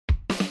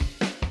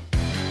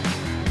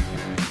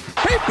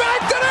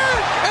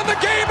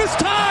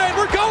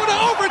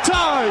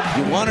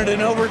want it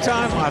in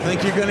overtime? I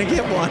think you're going to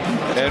get one.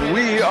 And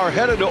we are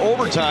headed to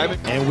overtime.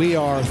 And we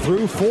are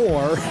through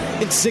 4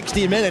 in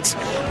 60 minutes.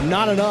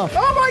 Not enough.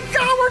 Oh, my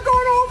God, we're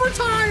going to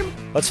overtime.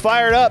 Let's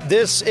fire it up.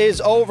 This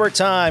is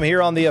Overtime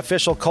here on the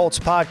official Colts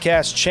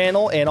podcast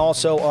channel and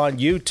also on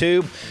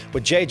YouTube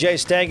with JJ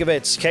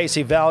Stankovitz,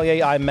 Casey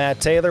Valier. I'm Matt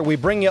Taylor. We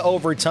bring you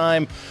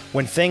Overtime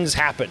when things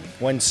happen,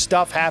 when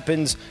stuff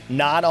happens,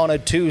 not on a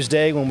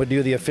Tuesday when we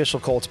do the official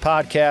Colts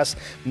podcast,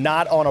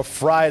 not on a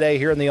Friday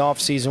here in the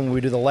offseason when we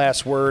do the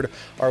Last Word,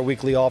 our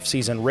weekly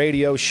offseason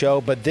radio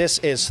show. But this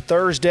is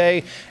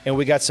Thursday, and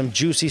we got some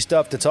juicy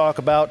stuff to talk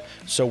about.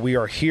 So we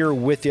are here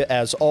with you,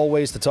 as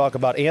always, to talk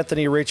about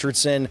Anthony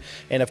Richardson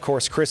and, of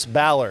course, Chris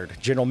Ballard,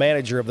 general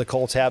manager of the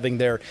Colts, having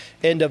their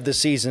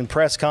end-of-the-season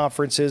press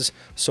conferences.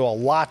 So a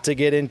lot to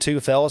get into,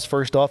 fellas.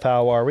 First off,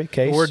 how are we,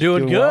 Case? We're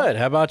doing good. Well?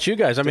 How about you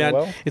guys? I mean,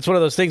 it's one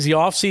of those things, the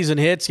off-season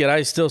hits, yet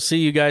I still see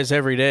you guys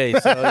every day.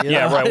 So,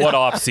 yeah, right. What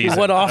off-season?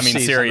 What off-season, I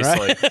mean,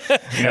 seriously.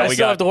 Right? I we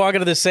still have to walk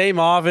into the same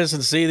office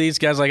and see these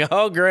guys like,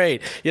 oh,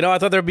 great. I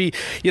thought there'd be,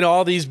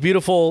 all these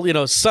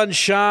beautiful,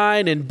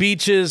 sunshine and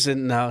beaches,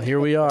 and now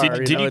here we are.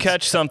 Did you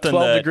catch something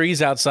 12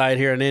 degrees outside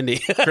here in Indy.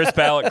 Chris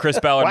Ballard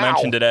Wow.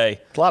 mentioned today.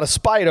 A lot of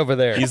spite over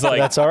there. He's like,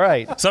 that's all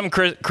right.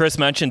 Something Chris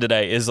mentioned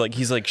today is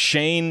he's like,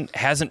 Shane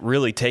hasn't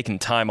really taken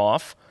time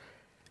off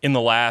in the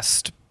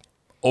last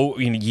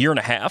year and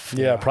a half.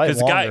 Yeah, probably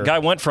longer. Because guy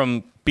went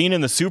from being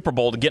in the Super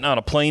Bowl to getting on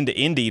a plane to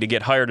Indy to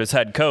get hired as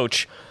head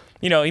coach.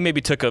 He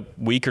maybe took a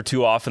week or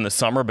two off in the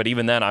summer, but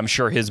even then, I'm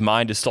sure his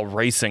mind is still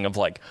racing of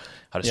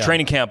how does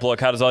training camp look?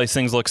 How does all these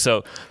things look?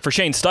 So for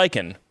Shane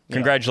Steichen,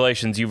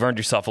 congratulations. You've earned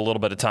yourself a little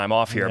bit of time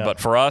off here. Yeah. But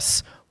for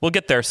us, we'll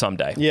get there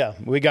someday. Yeah,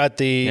 we got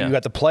the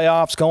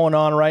playoffs going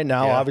on right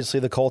now. Yeah. Obviously,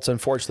 the Colts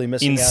unfortunately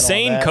missing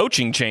insane out on that.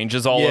 Coaching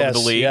changes all over the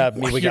league. Yeah,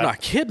 you're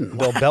not kidding.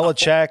 Bill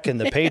Belichick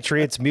and the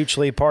Patriots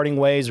mutually parting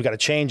ways. We got a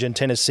change in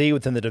Tennessee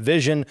within the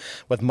division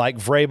with Mike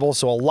Vrabel.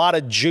 So a lot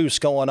of juice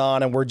going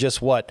on, and we're just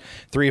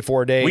 3 or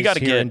 4 days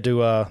into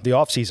the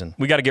offseason.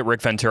 We got to get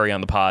Rick Venturi on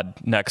the pod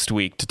next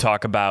week to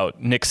talk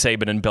about Nick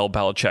Saban and Bill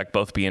Belichick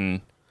both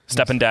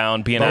stepping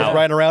down, being out.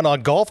 Riding around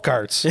on golf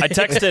carts. I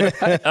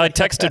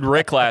texted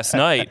Rick last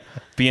night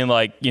being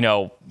like,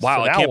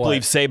 wow, I can't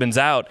believe Saban's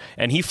out.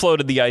 And he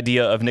floated the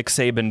idea of Nick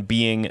Saban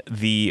being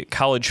the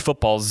college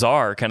football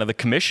czar, kind of the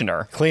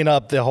commissioner. Clean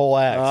up the whole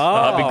act.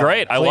 Oh, that'd be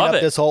great. I love it. Clean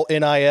up this whole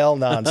NIL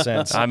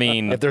nonsense. I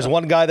mean, if there's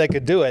one guy that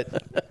could do it,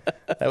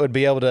 that would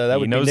be able to. That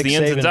would knows be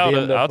Nick the ins and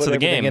Saban outs of the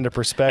game. Into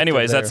perspective.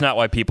 Anyways, there. That's not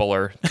why people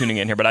are tuning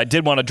in here. But I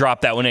did want to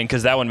drop that one in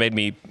because that one made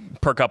me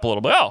perk up a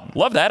little bit. Oh,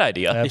 love that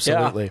idea.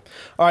 Absolutely. Yeah.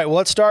 All right, well,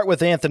 let's start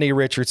with Anthony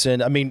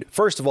Richardson. I mean,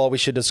 first of all, we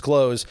should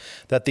disclose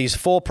that these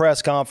full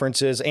press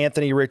conferences,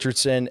 Anthony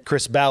Richardson,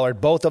 Chris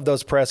Ballard, both of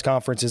those press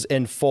conferences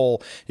in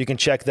full, you can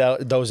check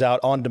those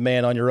out on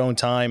demand on your own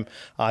time.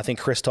 I think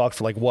Chris talked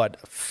for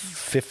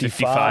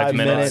 55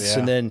 minutes,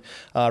 and then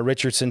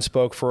Richardson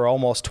spoke for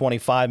almost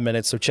 25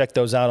 minutes. So check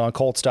those out on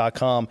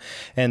Colts.com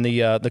and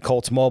the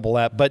Colts mobile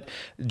app. But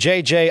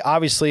JJ,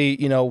 obviously,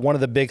 one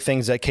of the big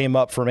things that came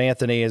up from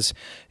Anthony is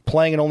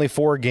playing in only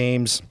 4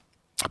 games,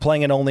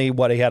 playing in only,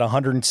 he had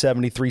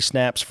 173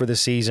 snaps for the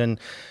season,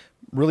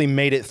 really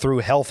made it through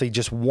healthy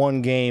just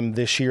one game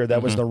this year.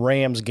 That was the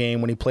Rams game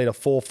when he played a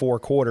full 4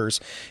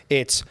 quarters.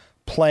 It's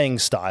playing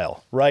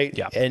style, right?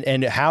 Yeah.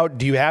 And how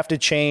do you have to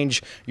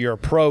change your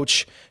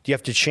approach? Do you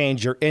have to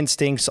change your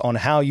instincts on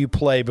how you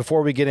play?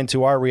 Before we get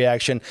into our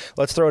reaction,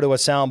 let's throw to a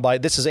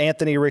soundbite. This is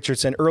Anthony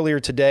Richardson earlier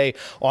today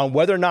on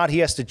whether or not he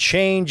has to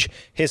change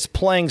his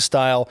playing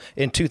style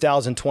in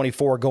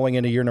 2024 going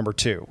into year number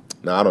 2.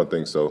 No, I don't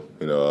think so.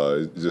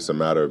 It's just a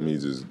matter of me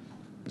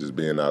just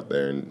being out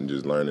there and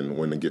just learning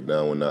when to get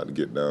down, when not to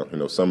get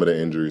down. Some of the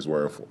injuries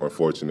were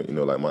unfortunate,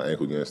 like my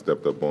ankle getting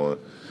stepped up on,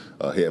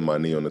 hitting my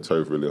knee on the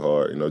turf really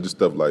hard, just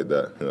stuff like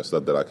that,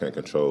 stuff that I can't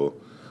control.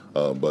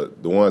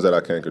 But the ones that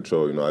I can't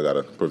control, I got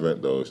to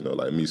prevent those,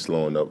 like me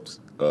slowing up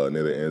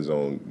near the end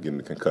zone, getting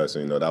the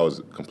concussion, that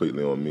was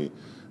completely on me.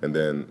 And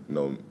then,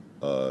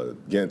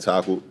 getting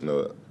tackled,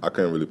 I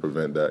couldn't really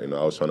prevent that.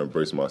 I was trying to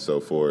brace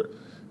myself for it,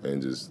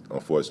 and just,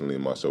 unfortunately,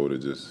 my shoulder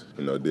just,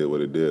 did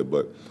what it did.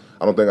 But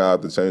I don't think I have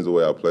to change the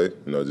way I play,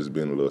 just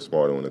being a little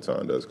smarter when the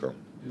time does come.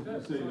 Is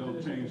that saying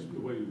don't change the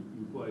way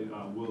you play?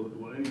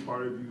 Will any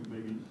part of you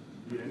maybe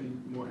be any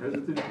more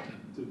hesitant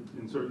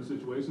in certain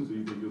situations, or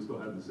you think you'll still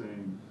have the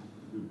same?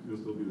 You'll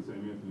still be the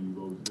same Anthony you've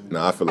always been?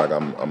 No, I feel like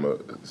I'm gonna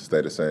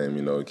stay the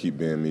same. Keep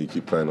being me,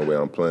 keep playing the way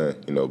I'm playing.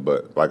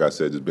 But like I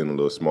said, just being a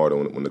little smarter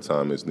when the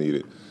time is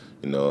needed.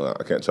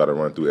 I can't try to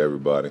run through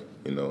everybody.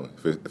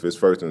 If it's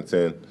 1st and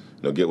 10.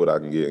 Get what I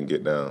can get and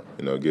get down.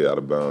 Get out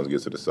of bounds,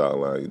 get to the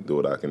sideline, do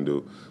what I can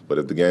do. But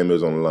if the game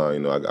is on the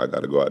line, I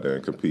got to go out there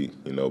and compete.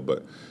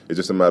 But it's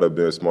just a matter of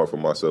being smart for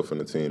myself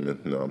and the team, and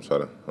I'm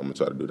gonna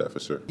try to do that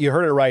for sure. You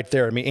heard it right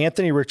there. I mean,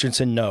 Anthony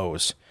Richardson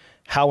knows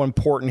how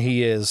important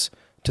he is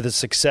to the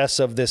success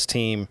of this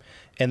team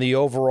and the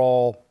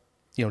overall,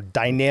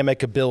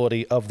 dynamic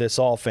ability of this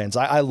offense.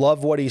 I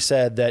love what he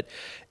said, that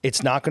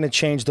it's not going to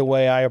change the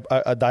way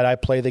that I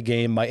play the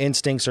game. My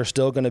instincts are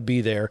still going to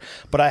be there,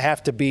 but I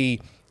have to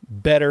be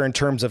better in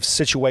terms of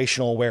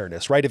situational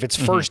awareness, right? If it's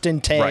 1st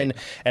and 10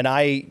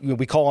 and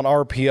we call an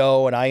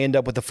RPO and I end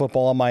up with the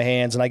football on my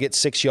hands and I get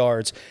 6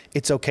 yards,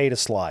 it's okay to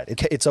slide.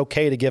 It's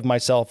okay to give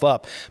myself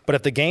up. But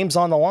if the game's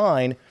on the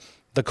line,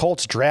 the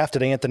Colts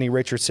drafted Anthony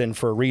Richardson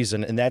for a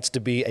reason, and that's to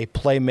be a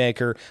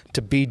playmaker,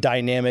 to be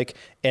dynamic.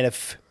 And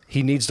if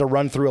he needs to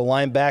run through a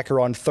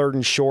linebacker on 3rd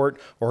and short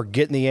or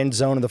get in the end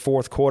zone in the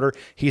 4th quarter,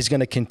 he's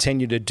going to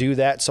continue to do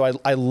that. So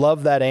I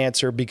love that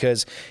answer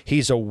because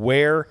he's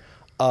aware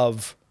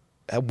of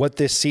what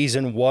this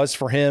season was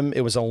for him.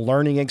 It was a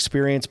learning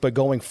experience, but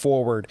going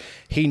forward,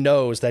 he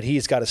knows that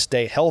he's got to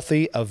stay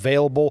healthy,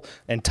 available,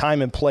 and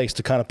time and place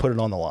to kind of put it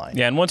on the line.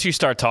 Yeah, and once you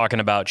start talking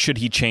about should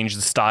he change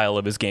the style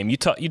of his game, you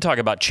talk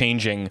about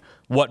changing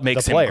what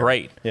makes him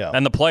great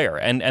and the player.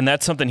 And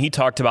that's something he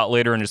talked about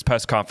later in his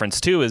press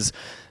conference too, is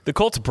the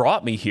Colts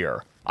brought me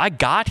here. I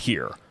got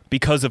here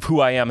because of who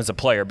I am as a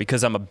player,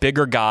 because I'm a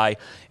bigger guy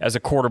as a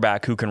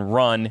quarterback who can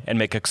run and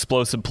make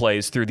explosive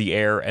plays through the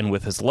air and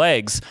with his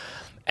legs.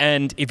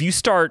 And if you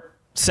start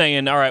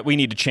saying, all right, we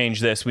need to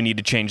change this, we need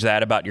to change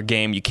that about your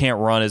game, you can't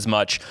run as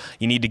much,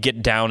 you need to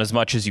get down as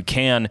much as you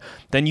can,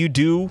 then you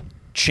do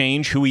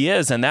change who he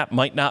is, and that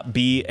might not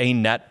be a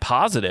net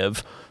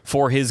positive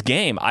for his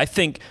game. I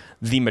think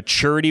the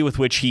maturity with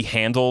which he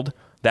handled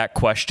that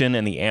question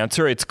and the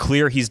answer, it's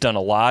clear he's done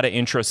a lot of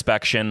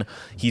introspection.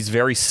 He's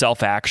very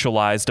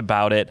self-actualized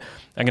about it.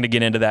 I'm going to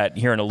get into that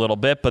here in a little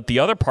bit, but the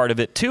other part of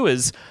it too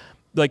is,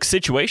 like,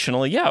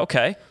 situationally, yeah,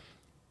 okay,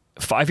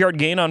 5-yard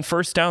gain on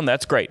 1st down,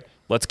 that's great.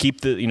 Let's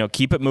keep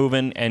it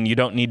moving, and you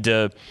don't need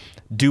to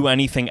do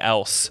anything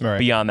else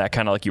beyond that,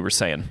 kind of like you were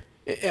saying.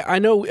 I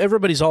know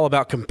everybody's all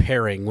about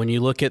comparing when you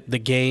look at the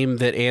game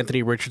that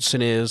Anthony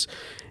Richardson is,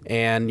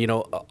 and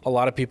a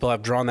lot of people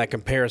have drawn that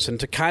comparison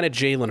to kind of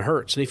Jalen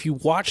Hurts. And if you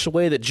watch the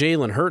way that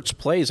Jalen Hurts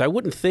plays, I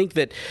wouldn't think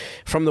that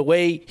from the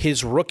way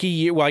his rookie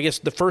year, well, I guess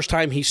the first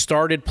time he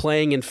started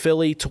playing in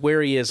Philly to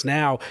where he is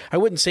now, I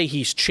wouldn't say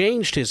he's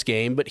changed his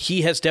game, but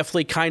he has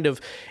definitely kind of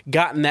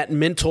gotten that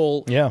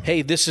mental,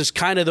 hey, this is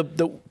kind of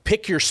the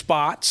pick your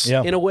spots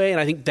in a way,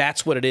 and I think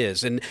that's what it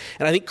is. And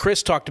I think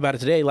Chris talked about it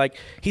today, like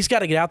he's got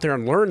to get out there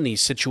and learn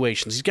these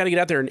situations. He's got to get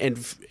out there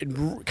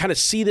and kind of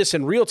see this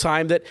in real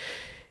time, that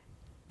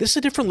this is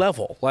a different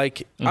level.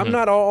 Like, I'm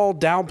not all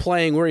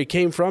downplaying where he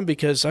came from,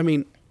 because, I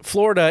mean,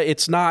 Florida,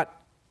 it's not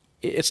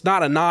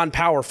a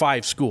non-Power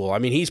 5 school. I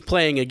mean, he's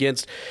playing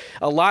against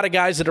a lot of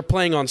guys that are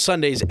playing on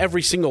Sundays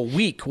every single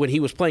week when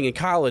he was playing in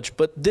college,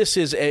 but this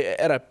is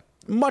at a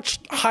much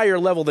higher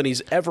level than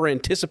he's ever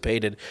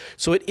anticipated.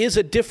 So it is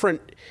a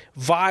different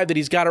vibe that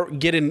he's got to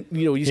get in,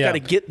 he's got to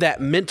get that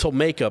mental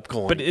makeup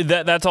going. But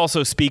that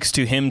also speaks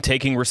to him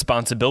taking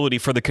responsibility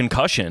for the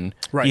concussion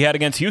he had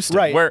against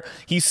Houston, where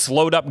he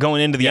slowed up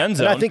going into the end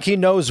zone. And I think he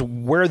knows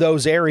where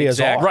those areas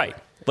are. Right.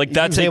 Like,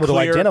 that's able to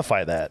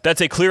identify that. That's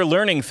a clear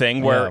learning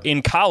thing where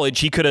in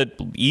college he could have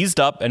eased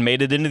up and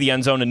made it into the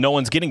end zone and no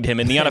one's getting to him.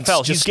 In the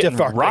NFL, he's getting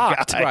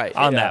rocked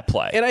on that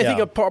play. And I think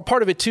a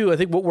part of it too, I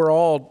think what we're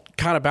all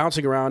kind of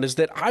bouncing around is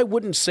that I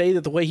wouldn't say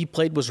that the way he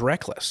played was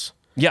reckless.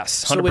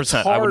 Yes, 100%. So it's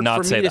hard I would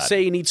not for me to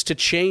say he needs to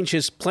change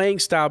his playing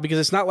style, because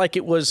it's not like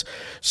it was.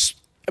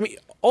 I mean,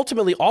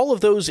 ultimately, all of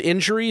those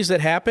injuries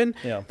that happen,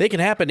 they can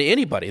happen to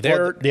anybody.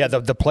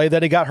 The play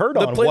that he got hurt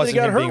on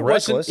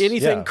wasn't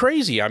anything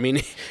crazy. I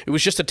mean, it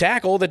was just a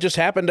tackle that just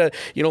happened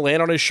to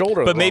land on his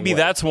shoulder. But maybe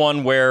that's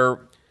one where,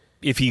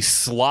 if he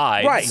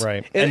slides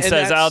and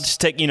says, I'll just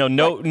take,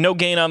 no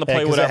gain on the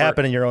play, whatever. That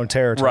happened in your own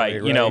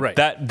territory. Right.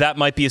 That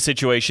might be a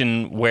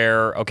situation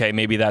where, okay,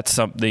 maybe that's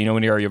something,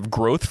 an area of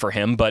growth for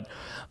him. But,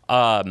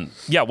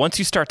 once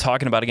you start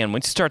talking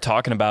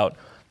about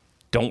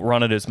don't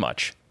run it as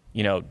much,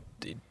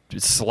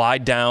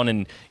 slide down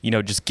and,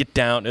 just get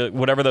down,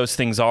 whatever those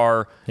things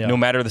are, no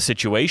matter the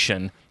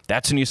situation.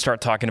 That's when you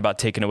start talking about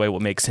taking away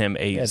what makes him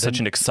such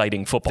an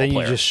exciting football player.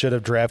 Then you just should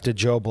have drafted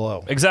Joe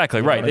Blow.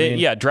 Exactly, right. I mean?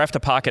 Yeah, draft a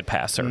pocket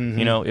passer,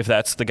 if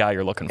that's the guy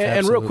you're looking for.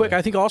 And real quick,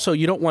 I think also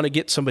you don't want to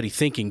get somebody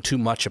thinking too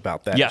much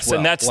about that. Yes, as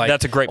well. And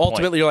that's a great point.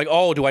 Ultimately, you're like,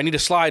 oh, do I need to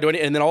slide?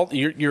 And then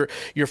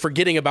you're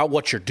forgetting about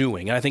what you're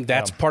doing. And I think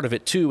that's part of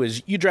it too,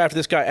 is you drafted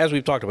this guy, as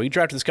we've talked about, you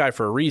drafted this guy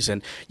for a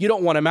reason. You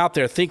don't want him out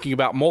there thinking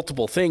about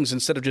multiple things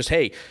instead of just,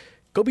 hey,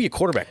 go be a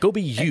quarterback. Go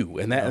be you,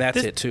 and that's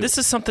it, too. This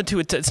is something, too,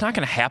 it's not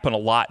going to happen a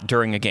lot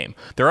during a game.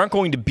 There aren't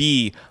going to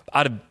be,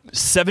 out of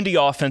 70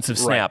 offensive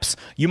snaps,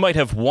 you might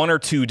have 1 or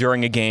 2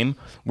 during a game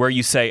where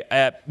you say,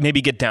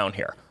 maybe get down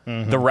here.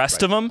 The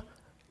rest of them,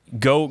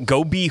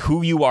 go be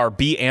who you are.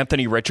 Be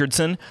Anthony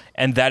Richardson,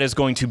 and that is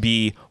going to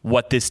be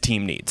what this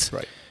team needs.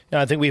 Right.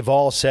 I think we've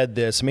all said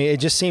this. I mean,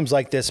 it just seems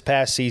like this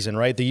past season,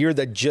 right, the year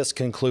that just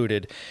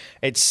concluded,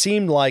 it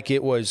seemed like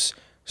it was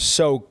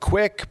so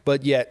quick,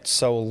 but yet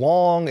so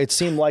long. It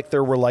seemed like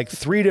there were like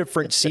 3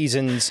 different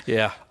seasons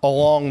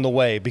along the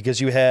way,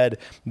 because you had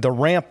the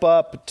ramp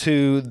up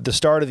to the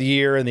start of the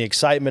year and the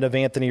excitement of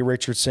Anthony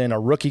Richardson, a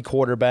rookie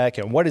quarterback,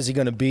 and what is he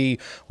going to be?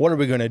 What are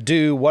we going to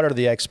do? What are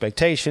the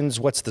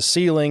expectations? What's the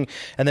ceiling?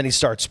 And then he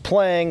starts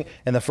playing,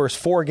 and the first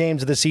 4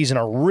 games of the season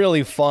are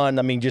really fun.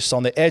 I mean, just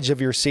on the edge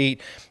of your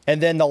seat.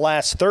 And then the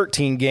last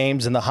 13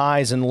 games and the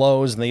highs and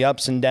lows and the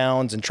ups and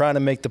downs and trying to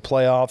make the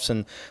playoffs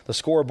and the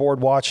scoreboard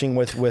watching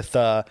with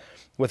Gardner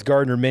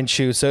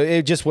Minshew. So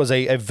it just was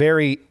a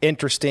very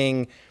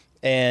interesting,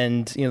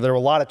 and there were a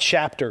lot of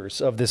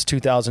chapters of this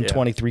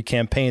 2023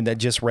 campaign that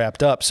just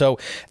wrapped up. So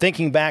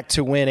thinking back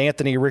to when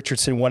Anthony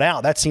Richardson went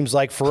out, that seems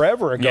like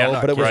forever ago,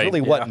 but it was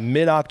really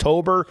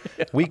mid-October,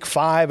 week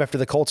 5 after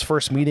the Colts'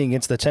 first meeting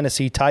against the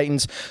Tennessee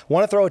Titans.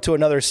 Want to throw it to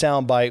another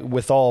soundbite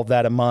with all of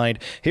that in mind.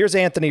 Here's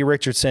Anthony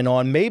Richardson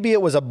on maybe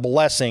it was a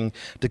blessing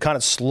to kind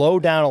of slow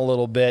down a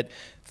little bit,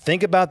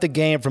 think about the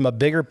game from a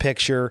bigger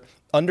picture,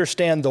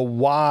 understand the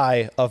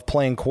why of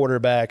playing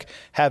quarterback,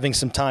 having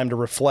some time to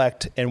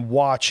reflect and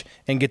watch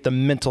and get the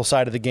mental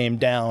side of the game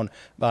down,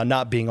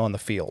 not being on the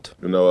field.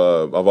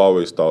 I've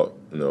always thought,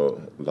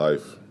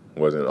 life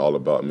wasn't all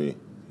about me.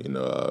 At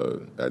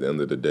the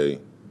end of the day,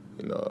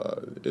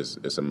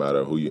 it's a matter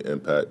of who you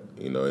impact,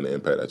 and the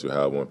impact that you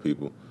have on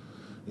people.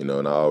 And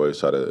I always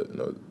try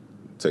to,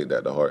 take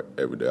that to heart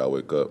every day I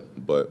wake up.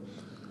 But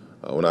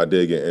when I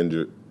did get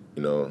injured,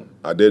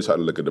 I did try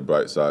to look at the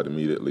bright side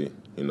immediately.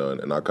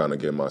 And I kind of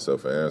gave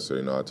myself an answer.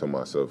 I told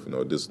myself,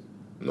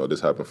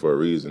 this happened for a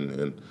reason,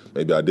 and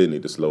maybe I did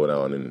need to slow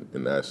down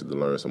and actually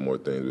learn some more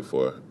things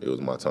before it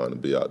was my time to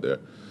be out there.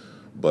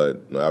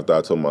 But after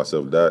I told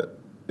myself that,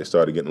 it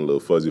started getting a little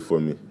fuzzy for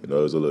me. It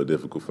was a little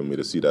difficult for me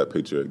to see that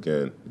picture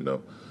again.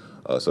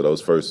 So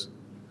those first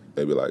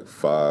maybe like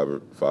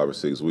 5 or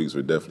 6 weeks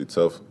were definitely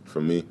tough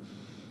for me.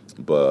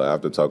 But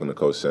after talking to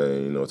Coach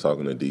Shane,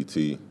 talking to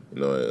DT,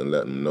 and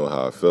letting them know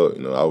how I felt,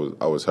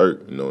 I was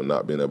hurt,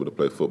 not being able to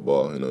play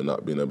football,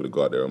 not being able to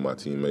go out there with my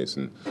teammates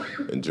and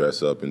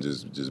dress up and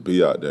just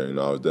be out there.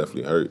 I was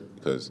definitely hurt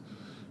because,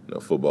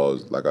 football,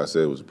 like I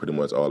said, was pretty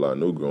much all I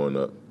knew growing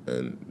up.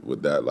 And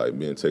with that,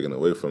 being taken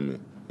away from me,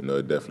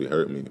 it definitely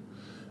hurt me.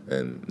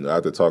 And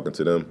after talking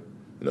to them,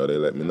 they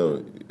let me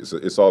know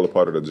it's all a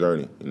part of the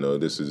journey.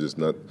 This is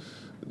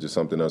just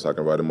something else I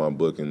can write in my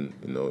book and,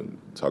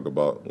 talk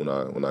about when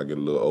I get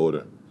a little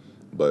older.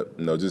 But,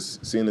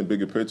 just seeing the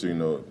bigger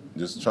picture,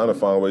 just trying to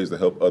find ways to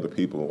help other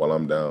people while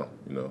I'm down,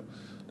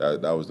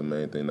 that was the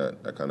main thing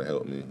that kind of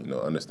helped me,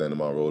 understanding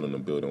my role in the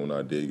building when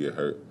I did get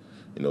hurt,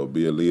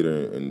 be a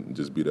leader and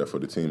just be there for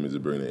the team and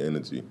just bring the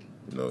energy,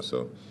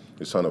 so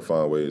just trying to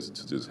find ways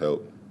to just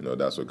help.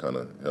 That's what kind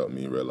of helped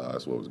me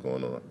realize what was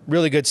going on.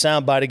 Really good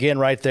soundbite again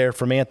right there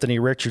from Anthony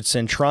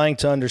Richardson, trying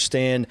to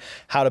understand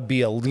how to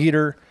be a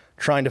leader,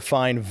 trying to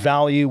find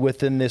value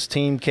within this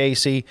team,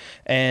 Casey.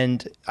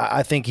 And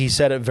I think he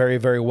said it very,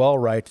 very well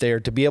right there,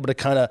 to be able to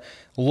kind of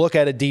look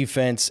at a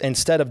defense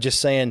instead of just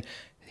saying,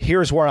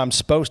 here's where I'm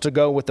supposed to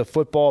go with the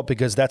football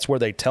because that's where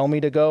they tell me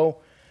to go,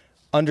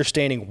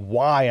 understanding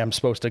why I'm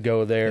supposed to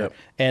go there. Yep.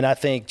 And I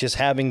think just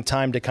having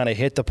time to kind of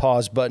hit the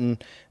pause button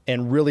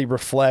and really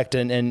reflect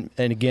and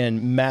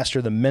again,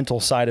 master the mental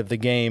side of the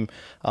game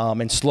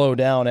and slow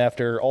down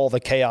after all the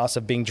chaos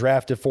of being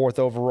drafted 4th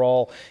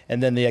overall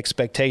and then the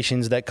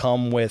expectations that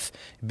come with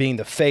being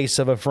the face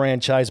of a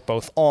franchise,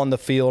 both on the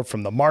field,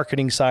 from the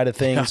marketing side of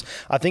things.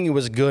 I think it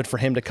was good for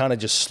him to kind of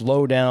just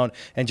slow down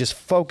and just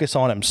focus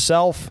on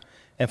himself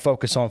and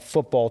focus on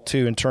football,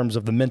 too, in terms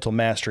of the mental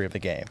mastery of the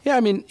game. Yeah, I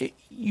mean,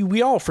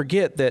 we all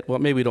forget that, well,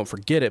 maybe we don't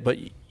forget it, but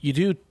you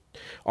do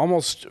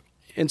almost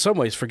in some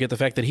ways forget the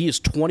fact that he is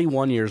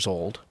 21 years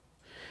old.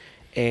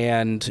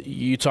 And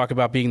you talk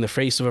about being the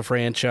face of a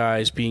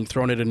franchise, being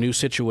thrown at a new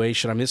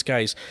situation. I mean, this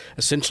guy's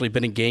essentially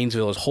been in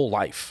Gainesville his whole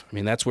life. I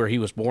mean, that's where he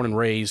was born and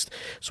raised.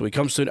 So he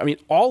comes to, I mean,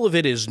 all of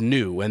it is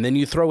new. And then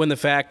you throw in the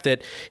fact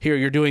that, here,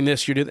 you're doing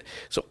this, you're doing that.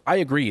 So I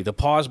agree. The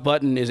pause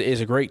button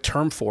is a great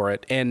term for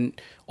it. And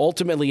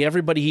ultimately,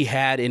 everybody he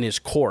had in his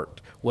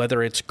court,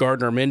 whether it's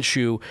Gardner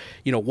Minshew,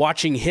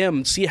 watching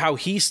him, see how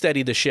he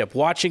steadied the ship,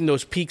 watching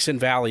those peaks and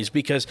valleys,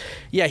 because,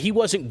 yeah, he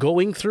wasn't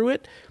going through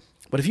it.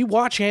 But if you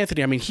watch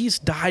Anthony, I mean, he's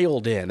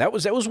dialed in. That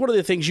was one of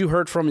the things you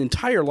heard from the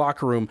entire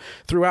locker room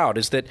throughout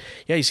is that,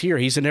 yeah, he's here.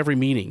 He's in every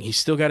meeting. He's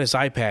still got his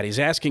iPad. He's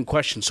asking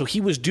questions. So he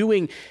was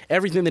doing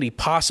everything that he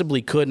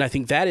possibly could, and I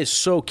think that is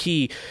so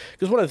key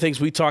because one of the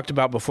things we talked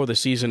about before the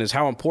season is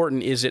how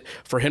important is it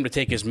for him to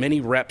take as many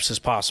reps as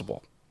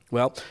possible.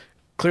 Well,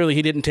 clearly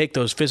he didn't take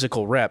those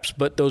physical reps,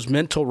 but those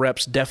mental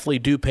reps definitely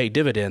do pay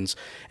dividends.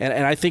 And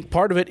I think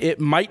part of it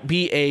might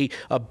be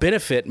a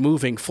benefit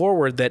moving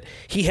forward that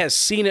he has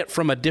seen it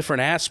from a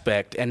different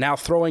aspect, and now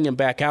throwing him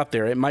back out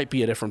there, it might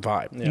be a different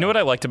vibe. Yeah. You know what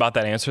I liked about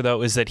that answer,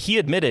 though, is that he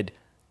admitted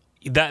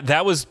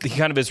that was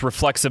kind of his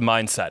reflexive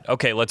mindset.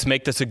 Okay, let's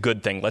make this a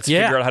good thing. Let's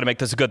figure out how to make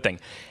this a good thing.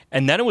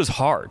 And then it was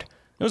hard.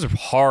 it was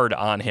hard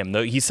on him.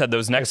 He said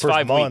those next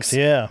 5 month,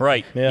 weeks,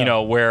 right? Yeah.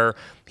 Where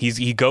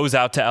he goes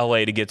out to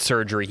LA to get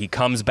surgery, he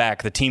comes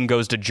back, the team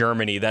goes to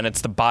Germany, then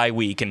it's the bye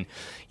week, and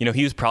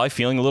he was probably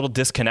feeling a little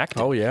disconnected.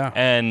 Oh yeah,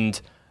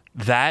 and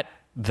that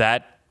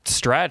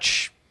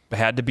stretch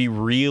had to be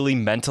really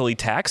mentally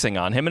taxing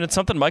on him, and it's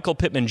something Michael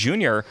Pittman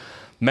Jr.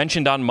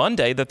 mentioned on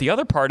Monday. That the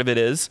other part of it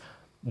is,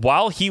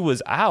 while he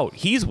was out,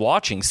 he's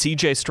watching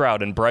C.J.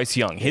 Stroud and Bryce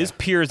Young, his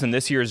peers in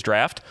this year's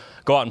draft,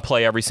 go out and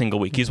play every single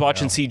week. He's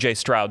watching C.J.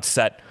 Stroud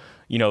set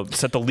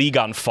the league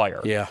on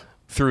fire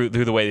through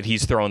the way that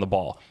he's throwing the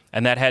ball.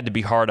 And that had to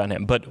be hard on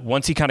him. But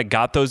once he kind of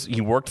got those,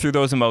 he worked through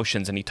those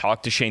emotions, and he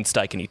talked to Shane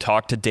Steichen, he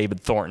talked to David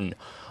Thornton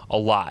a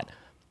lot.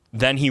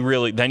 Then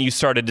you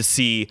started to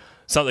see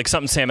something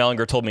Sam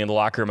Ehlinger told me in the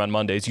locker room on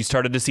Mondays. You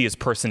started to see his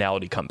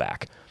personality come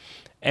back.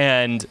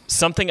 And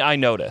something I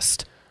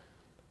noticed,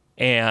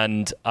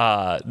 and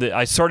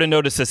I sort of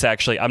noticed this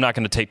actually. I'm not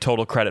going to take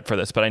total credit for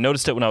this, but I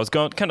noticed it when I was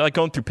going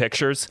through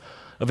pictures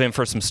of him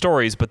for some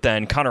stories. But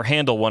then Connor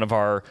Handel, one of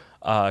our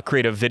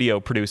creative video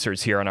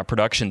producers here on our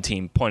production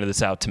team, pointed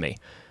this out to me.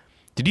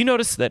 Did you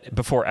notice that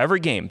before every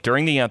game,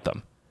 during the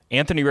anthem,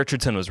 Anthony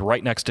Richardson was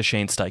right next to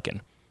Shane Steichen?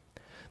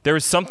 There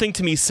is something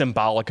to me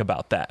symbolic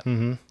about that.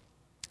 Mm-hmm.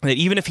 That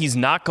even if he's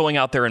not going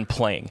out there and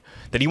playing,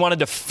 that he wanted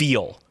to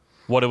feel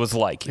what it was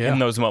like in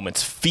those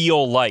moments.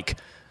 Feel like,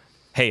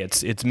 hey,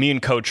 it's me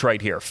and Coach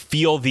right here.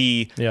 Feel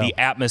the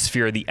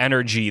atmosphere, the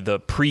energy, the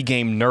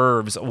pregame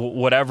nerves,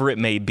 whatever it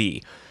may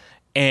be.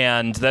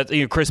 And that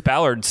Chris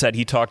Ballard said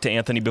he talked to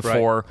Anthony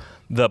before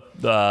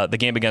the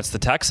game against the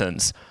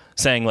Texans,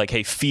 saying like,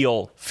 hey,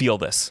 feel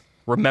this.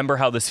 Remember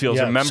how this feels.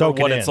 Remember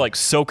what it's like.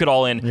 Soak it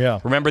all in. Yeah.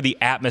 Remember the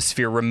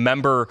atmosphere.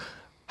 Remember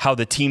how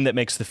the team that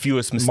makes the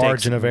fewest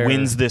mistakes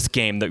wins this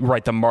game.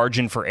 The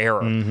margin for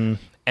error. Mm-hmm.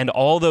 And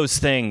all those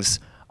things,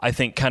 I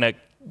think, kind of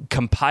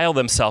compile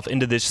themselves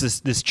into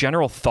this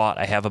general thought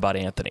I have about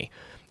Anthony.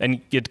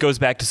 And it goes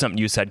back to something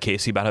you said,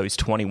 Casey, about how he's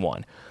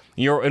 21.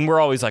 And we're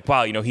always like,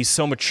 wow, he's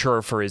so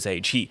mature for his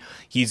age.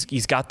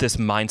 He's got this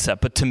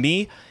mindset. But to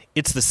me,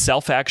 it's the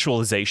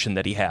self-actualization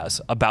that he has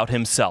about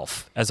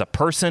himself as a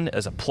person,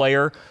 as a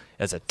player,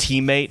 as a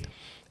teammate,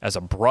 as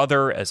a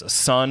brother, as a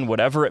son,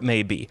 whatever it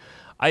may be.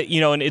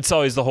 And it's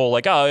always the whole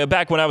like, oh,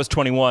 back when I was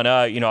 21,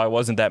 I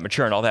wasn't that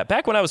mature and all that.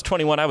 Back when I was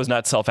 21, I was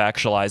not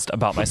self-actualized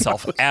about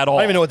myself at all.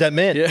 I don't even know what that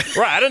meant. Yeah.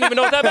 Right, I don't even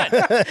know what that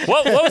meant.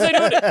 What was I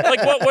doing?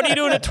 Like, what are you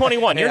doing at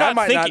 21? I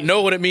might not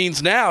know what it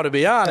means now, to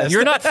be honest.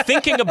 You're not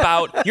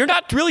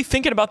really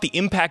thinking about the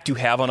impact you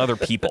have on other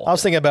people. I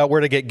was thinking about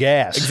where to get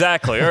gas.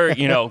 Exactly, or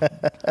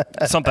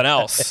something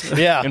else.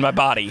 In my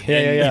body.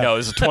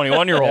 As a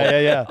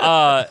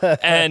 21-year-old.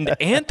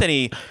 And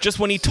Anthony, just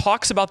when he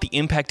talks about the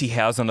impact he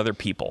has on other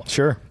people.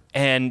 Sure.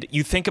 And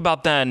you think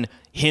about then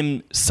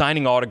him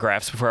signing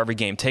autographs before every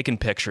game, taking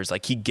pictures,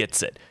 like he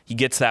gets it. He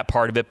gets that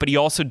part of it, but he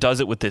also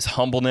does it with this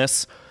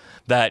humbleness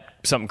that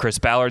something Chris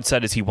Ballard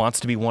said is he wants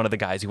to be one of the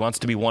guys. He wants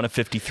to be one of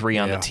 53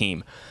 on the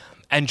team.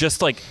 And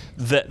just like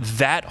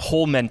that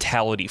whole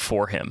mentality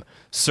for him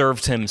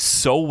served him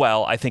so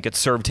well. I think it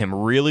served him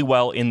really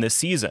well in this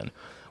season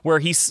where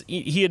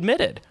he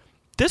admitted,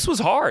 this was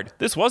hard.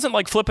 This wasn't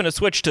like flipping a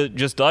switch to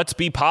just let's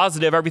be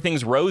positive,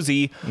 everything's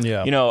rosy.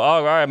 Yeah.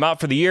 All right, I'm out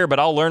for the year, but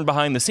I'll learn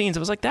behind the scenes. It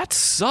was like, that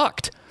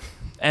sucked.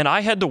 And I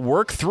had to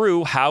work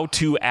through how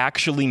to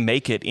actually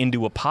make it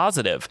into a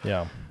positive.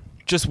 Yeah.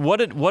 Just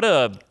what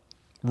a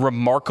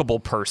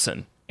remarkable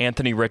person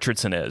Anthony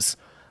Richardson is.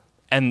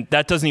 And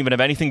that doesn't even have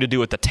anything to do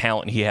with the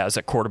talent he has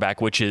at quarterback,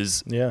 which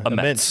is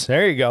immense.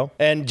 There you go.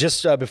 And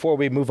just before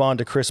we move on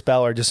to Chris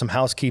Ballard, just some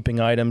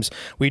housekeeping items.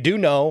 We do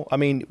know,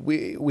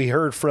 we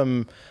heard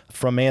from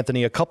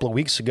Anthony a couple of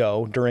weeks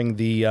ago during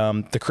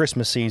the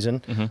Christmas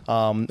season,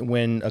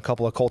 when a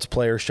couple of Colts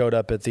players showed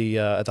up at the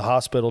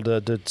hospital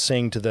to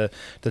sing to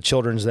the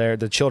children's there,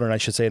 the children, I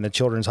should say, in the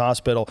children's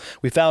hospital.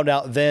 We found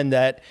out then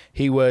that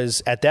he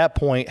was at that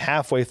point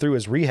halfway through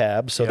his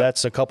rehab, so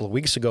that's a couple of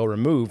weeks ago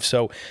removed.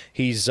 So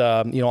he's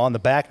on the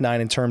back nine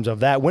in terms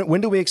of that.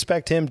 When do we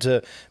expect him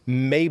to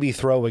maybe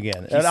throw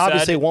again? And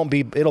obviously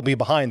it'll be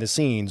behind the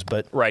scenes,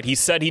 but right. He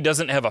said he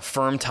doesn't have a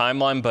firm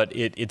timeline, but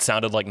it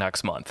sounded like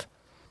next month.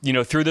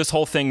 Through this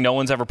whole thing, no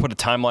one's ever put a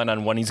timeline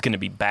on when he's going to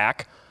be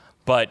back.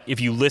 But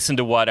if you listen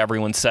to what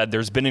everyone said,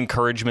 there's been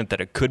encouragement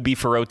that it could be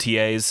for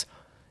OTAs,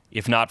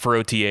 if not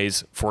for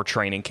OTAs, for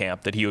training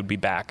camp, that he would be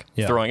back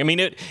throwing.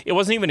 It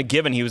wasn't even a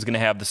given he was going to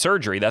have the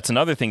surgery. That's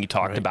another thing he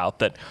talked about,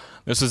 that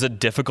this was a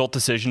difficult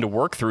decision to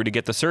work through to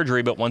get the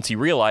surgery, but once he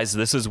realized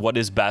this is what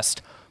is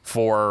best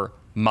for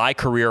my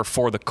career,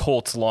 for the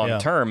Colts long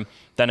term,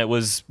 then it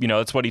was,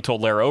 it's what he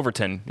told Larry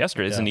Overton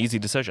yesterday. It's an easy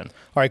decision.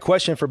 All right,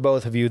 question for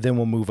both of you, then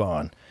we'll move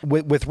on.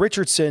 With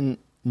Richardson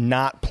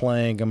not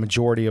playing a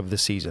majority of the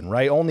season,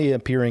 right? Only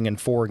appearing in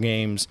 4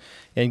 games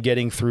and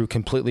getting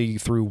completely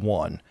through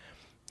 1.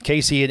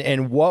 Casey,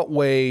 in what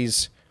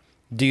ways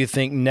do you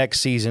think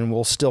next season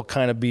will still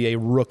kind of be a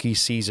rookie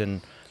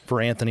season for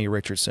Anthony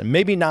Richardson?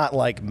 Maybe not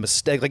like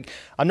mistake. Like,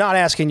 I'm not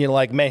asking you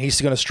like, man, he's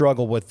going to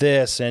struggle with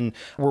this, and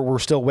we're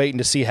still waiting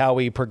to see how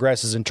he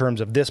progresses in terms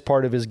of this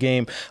part of his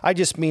game. I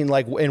just mean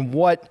like, in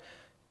what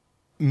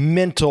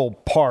mental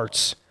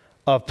parts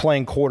of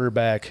playing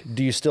quarterback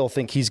do you still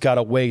think he's got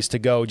a ways to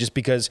go? Just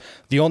because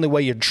the only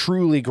way you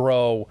truly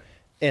grow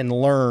and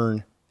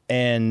learn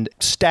and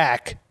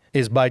stack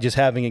is by just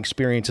having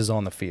experiences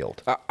on the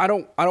field. I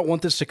don't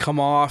want this to come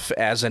off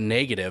as a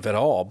negative at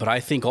all, but I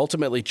think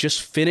ultimately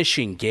just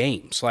finishing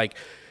games, like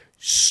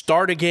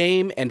start a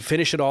game and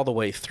finish it all the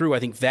way through. I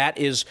think that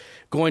is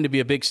going to be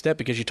a big step,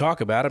 because you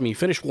talk about it. I mean, you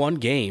finished one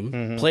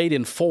game, played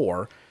in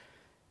 4.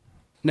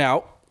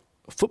 Now,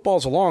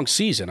 football's a long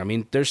season. I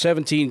mean, there's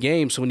 17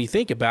 games, so when you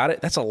think about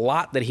it, that's a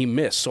lot that he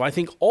missed. So I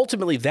think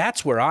ultimately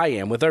that's where I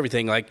am with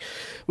everything. Like,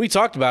 we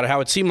talked about it, how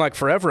it seemed like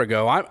forever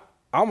ago. I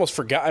almost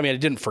forgot. I mean, I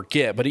didn't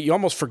forget, but you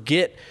almost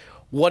forget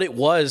what it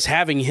was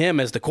having him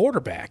as the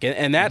quarterback.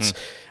 And that's,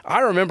 I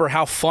remember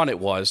how fun it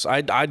was.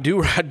 I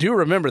do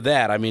remember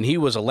that. I mean, he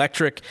was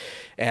electric,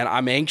 and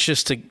I'm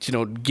anxious to,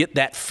 get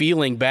that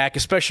feeling back,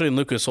 especially in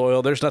Lucas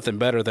Oil. There's nothing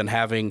better than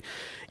having,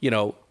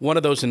 one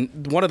of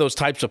those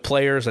types of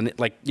players. And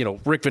like,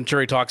 Rick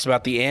Venturi talks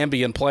about the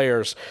Ambien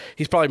players.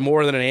 He's probably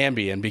more than an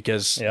Ambien,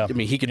 because I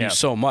mean, he can do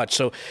so much.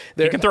 So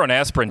you can throw an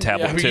aspirin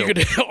tablet too. You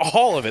could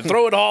all of it.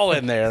 Throw it all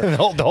in there. the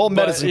whole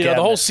medicine cabinet.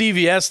 The whole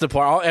CVS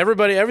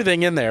department,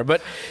 everything in there.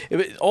 But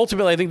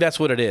ultimately, I think that's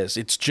what it is.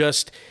 It's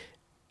just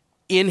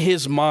in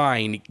his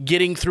mind,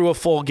 getting through a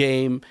full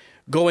game,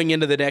 going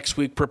into the next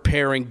week,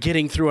 preparing,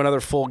 getting through another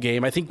full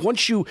game. I think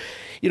once you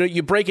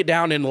break it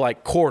down into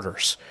like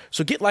quarters.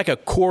 So get like a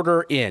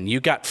quarter in. You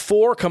got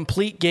 4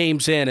 complete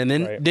games in, and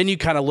then you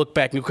kind of look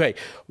back and okay,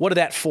 what did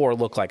that 4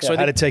 look like? So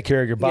how to take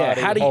care of your body.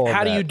 Yeah,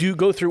 how do you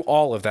go through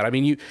all of that? I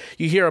mean, you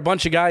hear a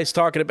bunch of guys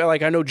talking about,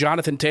 like, I know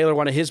Jonathan Taylor,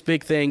 one of his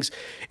big things,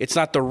 it's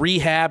not the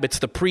rehab, it's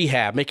the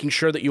prehab, making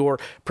sure that you're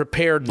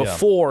prepared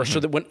before,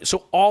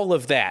 so all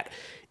of that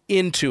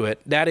into it.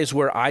 That is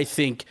where I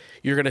think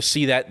you're going to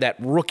see that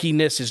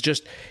rookiness is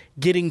just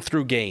getting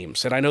through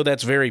games. And I know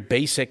that's very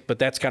basic, but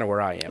that's kind of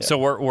where I am. So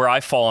where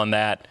I fall on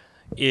that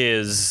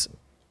is,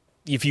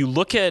 if you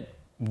look at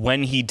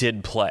when he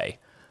did play,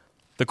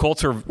 the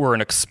Colts were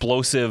an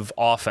explosive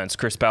offense.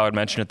 Chris Ballard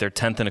mentioned it, their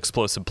 10th in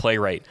explosive play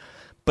rate.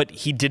 But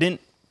he didn't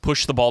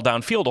push the ball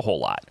downfield a whole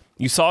lot.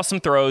 You saw some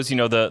throws,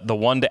 the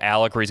one to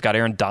Alec where he's got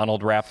Aaron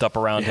Donald wrapped up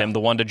around him, the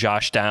one to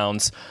Josh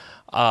Downs.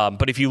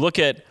 But if you look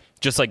at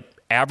just like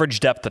average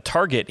depth of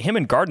target, him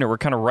and Gardner were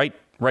kind of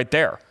right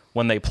there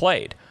when they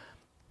played.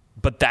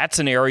 But that's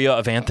an area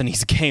of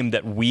Anthony's game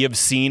that we have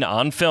seen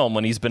on film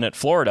when he's been at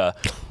Florida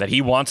that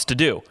he wants to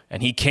do,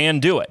 and he can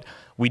do it.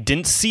 We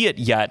didn't see it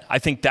yet. I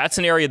think that's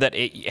an area that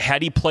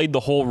had he played the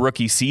whole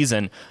rookie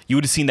season, you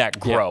would have seen that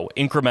grow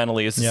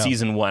incrementally as the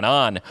season went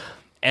on.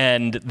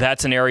 And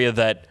that's an area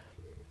that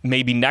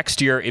maybe next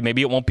year,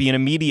 maybe it won't be an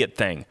immediate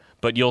thing,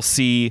 but you'll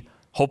see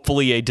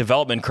hopefully a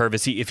development curve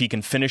if he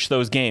can finish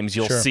those games.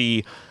 You'll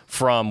see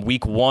from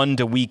week 1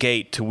 to week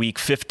 8 to week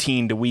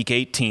 15 to week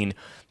 18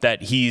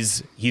 that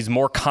he's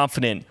more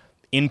confident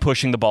in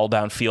pushing the ball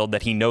downfield,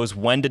 that he knows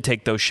when to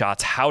take those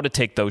shots, how to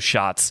take those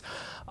shots,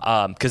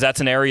 because that's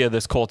an area of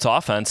this Colts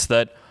offense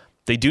that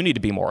they do need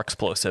to be more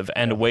explosive.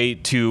 And a way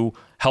to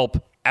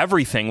help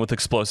everything with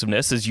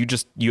explosiveness is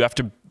you have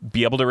to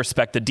be able to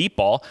respect the deep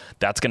ball.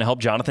 That's going to help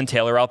Jonathan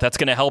Taylor out. That's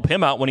going to help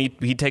him out when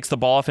he takes the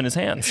ball off in his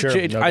hands. Sure,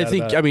 I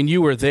think, I mean,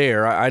 you were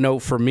there. I know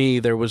for me,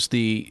 there was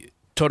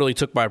totally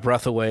took my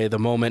breath away the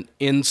moment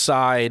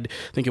inside.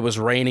 I think it was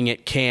raining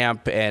at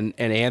camp, and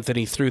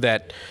Anthony threw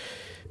that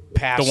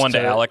pass, the one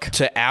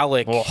to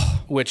Alec,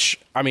 which,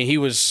 I mean, he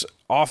was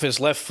off his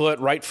left foot,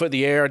 right foot in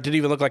the air. It didn't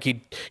even look like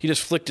he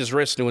just flicked his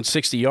wrist and went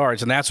 60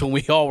 yards. And that's when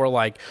we all were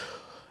like,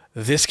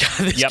 this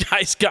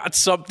guy's got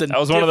something. That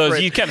was different. One of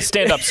those, you kind of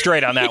stand up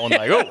straight on that one,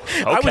 like, oh,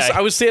 okay.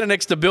 I was standing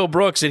next to Bill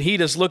Brooks, and he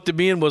just looked at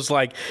me and was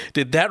like,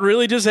 did that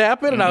really just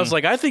happen? And I was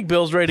like, I think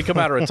Bill's ready to come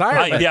out of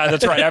retirement. Yeah,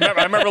 that's right.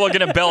 I remember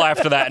looking at Bill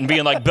after that and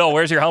being like, Bill,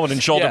 where's your helmet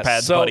and shoulder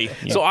pads, buddy?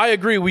 So I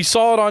agree. We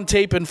saw it on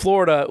tape in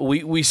Florida.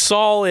 We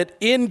saw it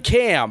in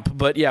camp,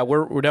 but yeah,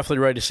 we're definitely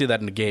ready to see that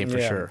in the game for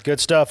sure. Good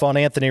stuff on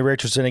Anthony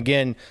Richardson.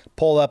 Again,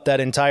 pull up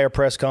that entire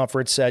press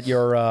conference at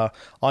your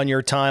on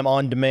your time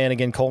on demand.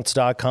 Again,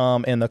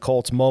 Colts.com and the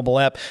Colts mobile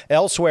app.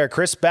 Elsewhere,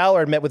 Chris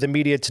Ballard met with the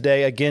media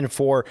today, again,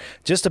 for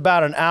just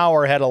about an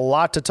hour, had a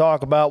lot to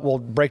talk about. We'll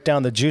break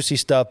down the juicy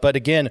stuff. But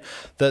again,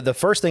 the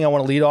first thing I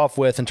want to lead off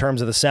with in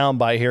terms of the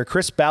soundbite here,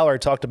 Chris Ballard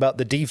talked about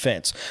the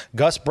defense.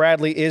 Gus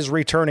Bradley is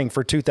returning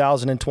for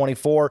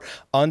 2024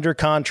 under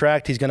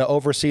contract. He's going to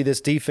oversee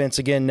this defense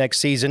again next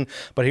season.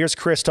 But here's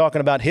Chris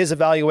talking about his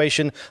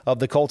evaluation of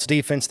the Colts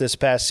defense this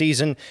past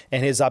season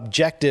and his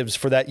objectives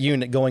for that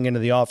unit going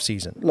into the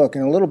offseason. Look,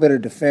 in a little bit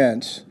of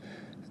defense,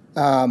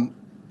 the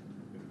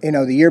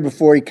year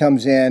before he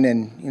comes in,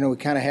 and, we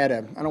kind of had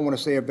I don't want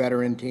to say a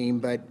veteran team,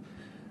 but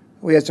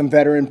we had some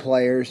veteran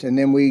players. And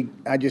then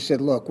I just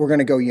said, look, we're going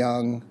to go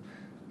young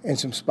in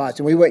some spots.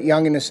 And we went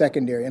young in the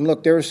secondary. And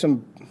look, there's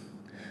some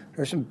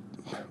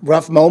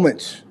rough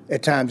moments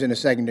at times in the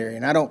secondary.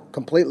 And I don't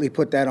completely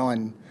put that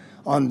on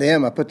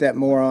them. I put that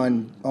more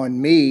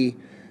on me.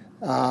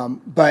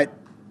 But,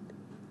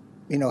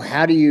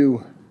 how do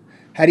you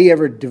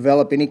ever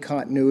develop any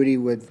continuity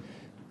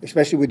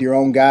especially with your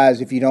own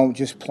guys, if you don't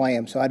just play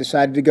them? So I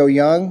decided to go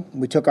young.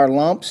 We took our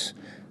lumps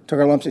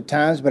at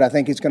times, but I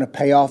think it's going to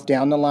pay off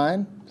down the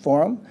line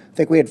for them. I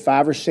think we had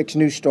 5 or 6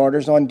 new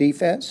starters on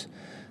defense.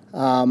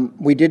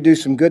 We did do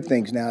some good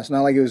things now. It's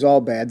not like it was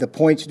all bad. The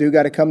points do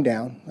got to come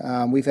down.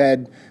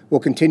 We'll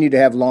continue to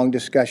have long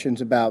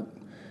discussions about,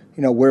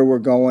 where we're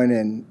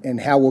going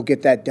and how we'll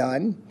get that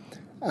done.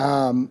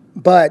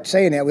 But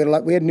saying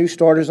that, we had new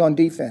starters on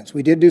defense.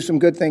 We did do some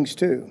good things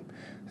too.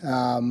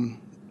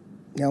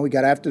 We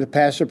got after the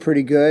passer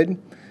pretty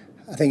good.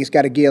 I think it's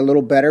got to get a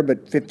little better,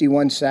 but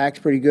 51 sacks,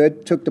 pretty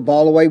good. Took the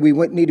ball away. We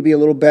need to be a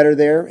little better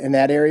there in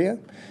that area.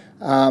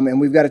 And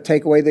we've got to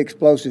take away the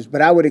explosives.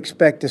 But I would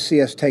expect to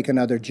see us take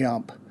another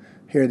jump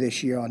here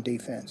this year on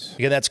defense.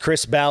 Again, that's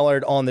Chris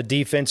Ballard on the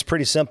defense.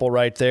 Pretty simple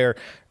right there.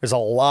 There's a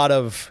lot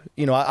of,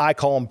 I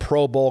call them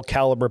Pro Bowl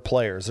caliber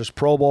players. There's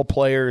Pro Bowl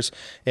players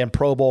and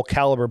Pro Bowl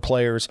caliber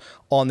players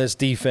on this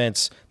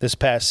defense this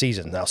past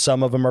season. Now,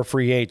 some of them are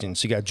free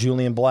agents. You got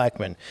Julian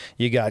Blackmon.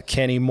 You got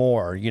Kenny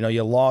Moore.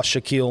 You lost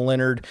Shaquille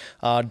Leonard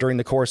during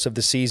the course of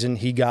the season.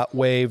 He got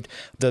waived.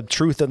 The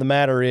truth of the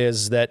matter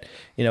is that,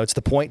 it's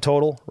the point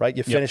total, right?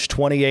 You finished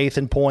 28th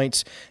in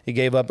points. You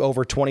gave up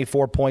over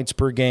 24 points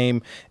per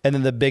game. And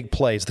then the big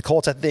plays. The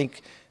Colts, I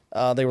think,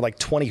 they were like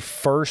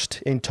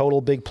 21st in total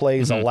big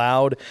plays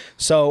allowed.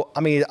 So,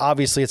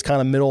 obviously it's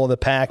kind of middle of the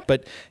pack,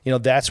 but,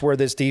 that's where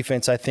this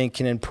defense, I think,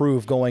 can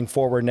improve going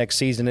forward next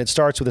season. It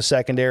starts with the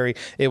secondary.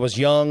 It was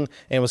young,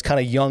 and it was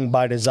kind of young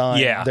by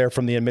design there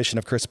from the admission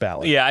of Chris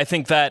Ballard. Yeah, I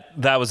think that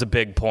was a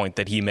big point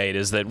that he made,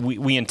 is that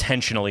we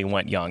intentionally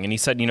went young. And he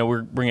said,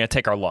 we're going to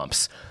take our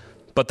lumps.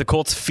 But the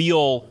Colts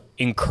feel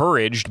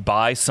encouraged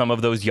by some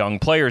of those young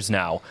players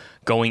now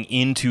going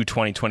into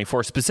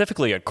 2024,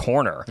 specifically at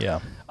corner. Yeah.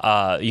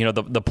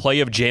 The play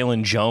of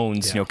Jalen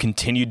Jones,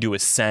 continued to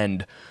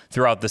ascend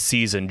throughout the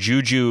season.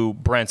 Juju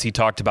Brents, he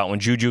talked about when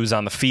Juju was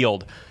on the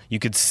field, you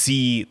could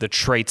see the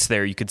traits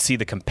there. You could see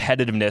the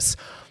competitiveness.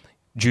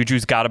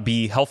 Juju's got to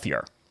be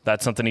healthier.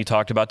 That's something he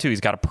talked about too.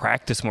 He's got to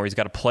practice more. He's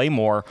got to play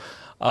more.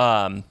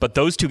 But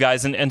those two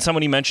guys, and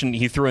someone he mentioned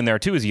he threw in there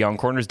too, is young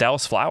corners,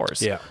 Dallas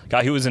Flowers. Yeah.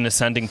 Guy who was an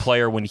ascending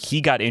player when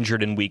he got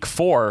injured in week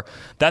 4.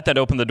 That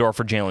opened the door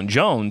for Jalen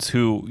Jones,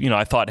 who,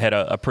 I thought had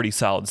a pretty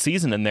solid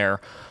season in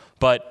there.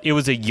 But it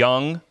was a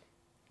young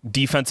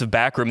defensive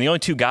backroom. The only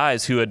two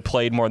guys who had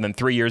played more than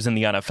 3 years in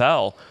the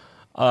NFL,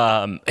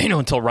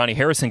 until Ronnie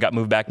Harrison got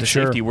moved back to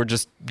safety, were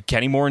just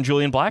Kenny Moore and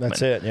Julian Blackmon.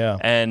 That's it, yeah.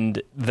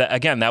 And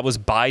again, that was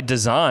by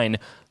design.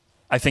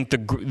 I think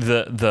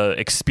the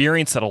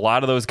experience that a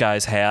lot of those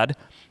guys had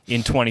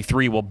in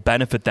 23 will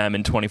benefit them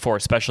in 24,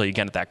 especially,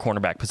 again, at that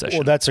cornerback position.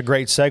 Well, that's a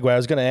great segue. I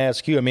was going to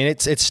ask you.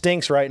 It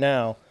stinks right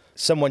now.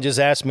 Someone just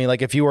asked me,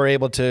 if you were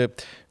able to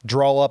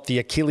draw up the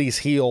Achilles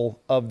heel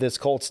of this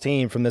Colts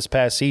team from this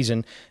past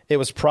season, it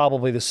was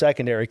probably the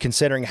secondary,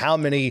 considering how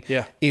many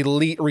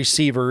elite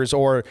receivers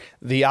or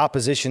the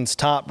opposition's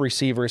top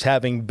receivers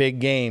having big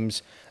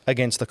games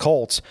against the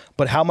Colts.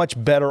 But how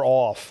much better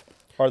off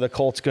are the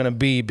Colts going to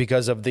be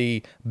because of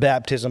the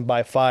baptism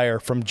by fire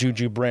from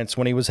Juju Brents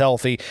when he was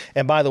healthy?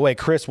 And by the way,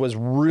 Chris was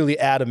really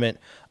adamant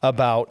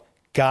about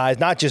guys,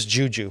 not just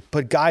Juju,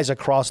 but guys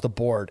across the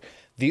board.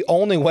 The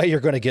only way you're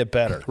going to get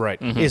better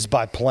is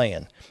by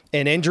playing.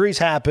 And injuries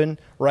happen,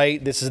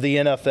 right? This is the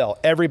NFL.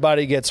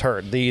 Everybody gets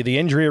hurt. The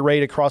injury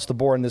rate across the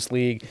board in this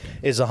league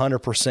is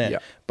 100%.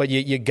 But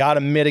you got to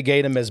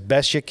mitigate them as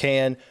best you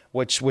can,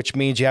 which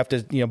means you have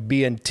to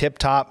be in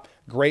tip-top,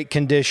 great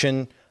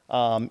condition.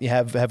 You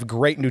have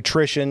great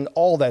nutrition,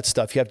 all that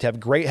stuff. You have to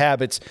have great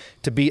habits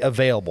to be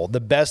available.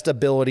 The best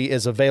ability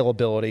is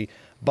availability.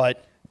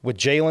 But with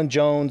Jalen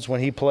Jones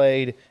when he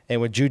played and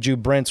with Juju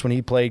Brents when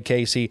he played,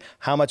 Casey,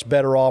 how much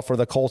better off are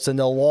the Colts in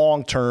the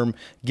long term,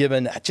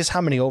 given just how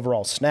many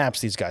overall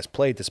snaps these guys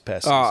played this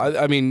past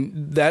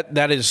season?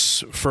 That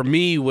is, for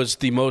me, was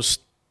the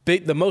most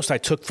I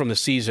took from the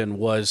season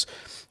was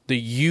the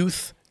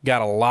youth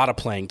got a lot of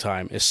playing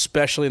time,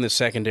 especially in the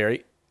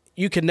secondary.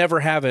 You could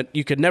never have it.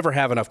 You could never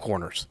have enough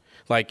corners.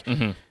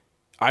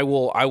 I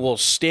will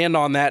stand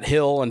on that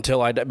hill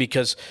until I die,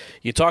 because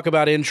you talk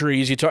about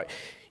injuries.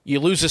 You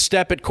lose a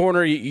step at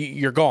corner,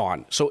 you're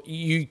gone. So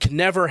you can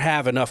never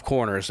have enough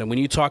corners. And when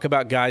you talk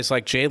about guys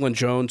like Jalen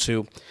Jones,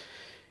 who,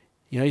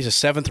 he's a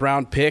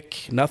 7th-round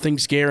pick,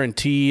 nothing's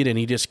guaranteed, and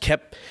he just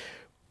kept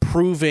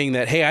proving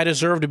that, hey, I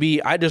deserve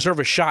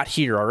a shot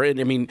here.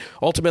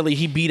 Ultimately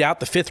he beat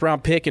out the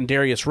 5th-round pick and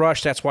Darius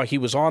Rush. That's why he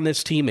was on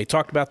this team. They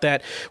talked about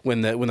that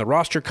when the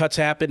roster cuts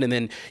happened, and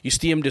then you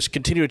see him just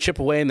continue to chip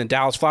away, and then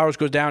Dallas Flowers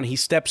goes down, and he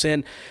steps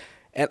in.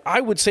 And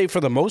I would say for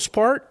the most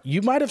part,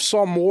 you might have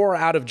saw more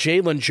out of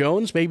Jalen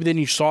Jones maybe than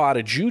you saw out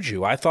of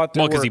Juju. I thought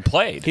because he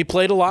played. He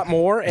played a lot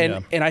more,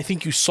 and I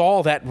think you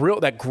saw that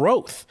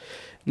growth.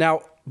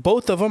 Now,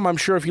 both of them, I'm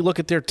sure if you look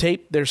at their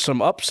tape, there's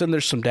some ups and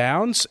there's some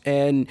downs,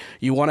 and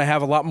you want to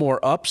have a lot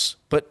more ups,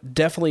 but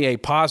definitely a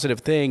positive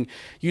thing.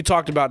 You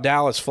talked about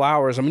Dallas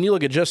Flowers. I mean, you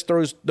look at just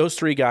those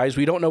three guys.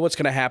 We don't know what's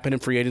going to happen in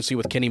free agency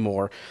with Kenny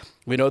Moore.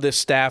 We know this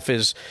staff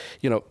is,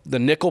 the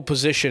nickel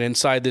position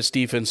inside this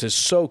defense is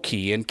so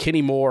key, and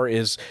Kenny Moore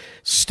is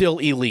still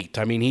elite.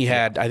 I mean,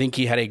 I think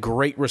he had a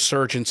great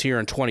resurgence here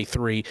in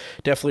 23,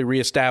 definitely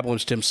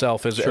reestablished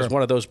himself as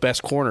one of those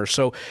best corners.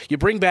 So you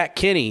bring back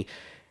Kenny,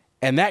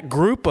 and that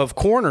group of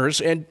corners,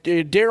 and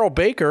Darryl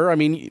Baker, I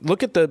mean,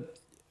 look at the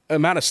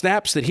amount of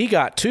snaps that he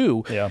got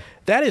too. Yeah.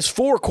 That is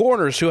four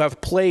corners who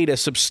have played a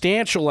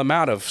substantial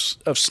amount of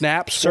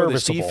snaps for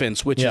this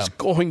defense, which is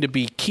going to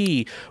be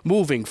key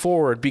moving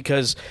forward,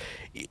 because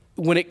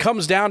when it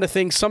comes down to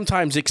things,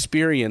 sometimes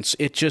experience,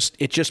 it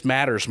just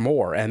matters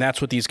more, and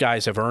that's what these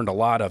guys have earned a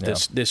lot of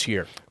this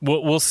year.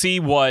 We'll see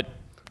what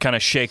kind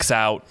of shakes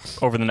out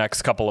over the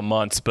next couple of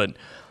months, but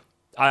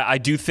I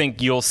do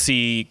think you'll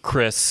see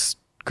Chris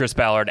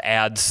Ballard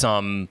add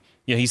some.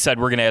 He said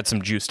we're going to add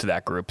some juice to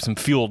that group, some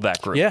fuel to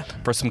that group. Yeah.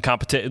 For some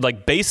competition.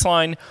 Like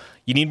baseline,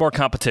 you need more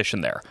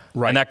competition there.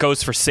 Right. And that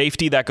goes for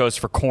safety, that goes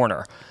for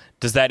corner.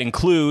 Does that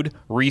include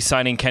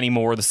re-signing Kenny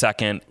Moore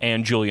II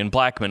and Julian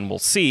Blackmon? We'll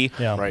see.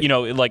 Yeah. Right.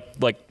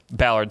 Like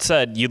Ballard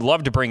said, you'd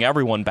love to bring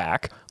everyone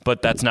back,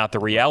 but that's not the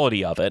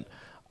reality of it.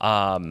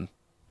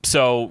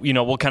 So,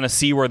 we'll kind of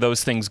see where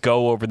those things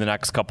go over the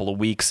next couple of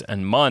weeks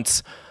and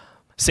months.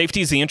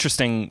 Safety is the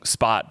interesting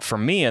spot for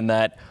me in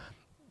that,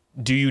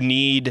 do you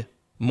need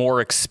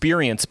more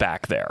experience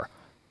back there,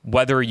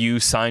 whether you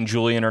sign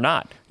Julian or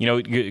not?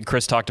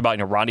 Chris talked about,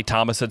 Ronnie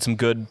Thomas had some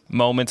good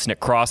moments, Nick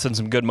Cross had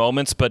some good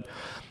moments, but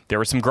there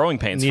were some growing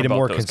pains for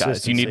both those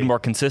guys. You need more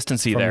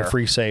consistency from there. Your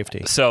free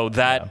safety. So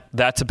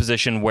that's a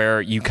position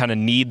where you kind of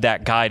need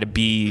that guy to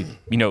be,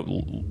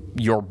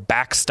 your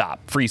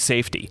backstop, free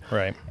safety.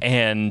 Right.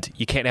 And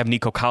you can't have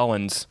Nico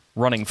Collins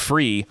running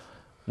free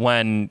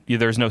when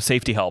there's no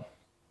safety help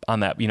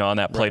on that, on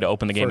that play to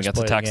open the game against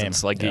the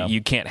Texans.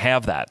 You can't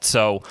have that.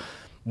 So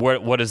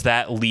what does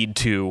that lead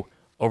to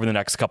over the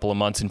next couple of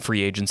months in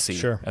free agency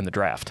and the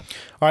draft?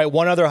 All right,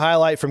 one other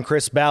highlight from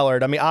Chris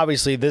Ballard. I mean,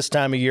 obviously this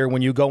time of year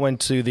when you go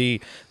into the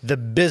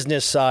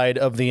business side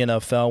of the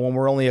NFL, when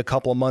we're only a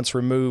couple of months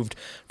removed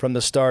from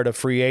the start of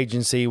free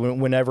agency,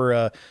 whenever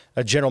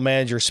a general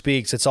manager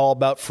speaks, it's all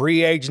about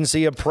free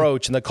agency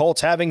approach and the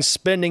Colts having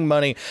spending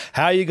money.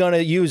 How are you going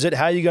to use it?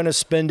 How are you going to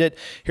spend it?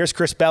 Here's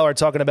Chris Ballard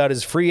talking about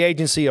his free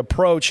agency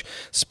approach,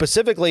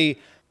 specifically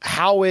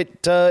how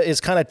it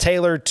is kind of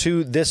tailored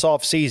to this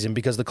offseason,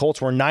 because the Colts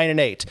were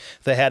 9-8.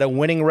 They had a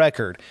winning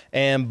record.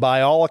 And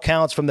by all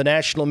accounts from the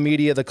national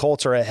media, the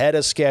Colts are ahead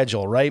of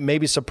schedule, right?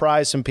 Maybe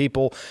surprise some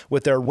people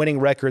with their winning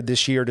record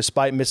this year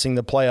despite missing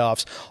the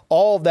playoffs.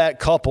 All of that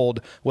coupled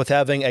with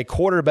having a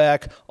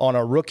quarterback on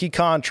a rookie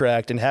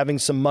contract and having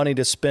some money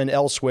to spend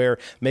elsewhere,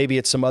 maybe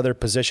at some other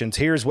positions.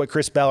 Here's what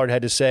Chris Ballard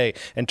had to say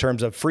in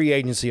terms of free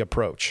agency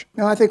approach.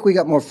 No, I think we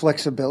got more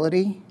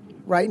flexibility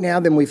right now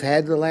than we've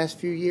had the last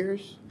few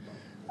years.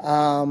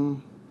 A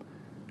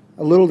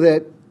little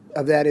bit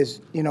of that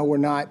is, we're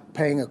not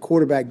paying a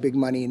quarterback big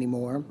money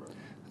anymore.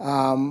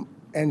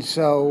 And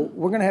so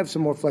we're going to have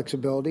some more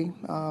flexibility.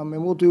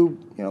 And we'll do,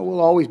 we'll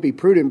always be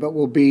prudent, but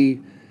we'll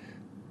be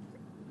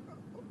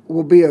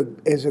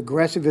as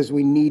aggressive as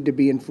we need to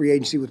be in free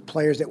agency with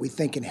players that we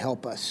think can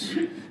help us.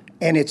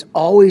 And it's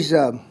always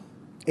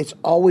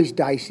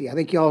dicey. I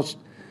think y'all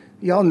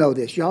know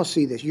this. Y'all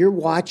see this. You're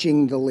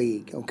watching the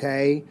league,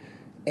 okay?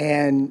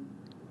 And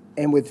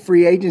with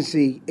free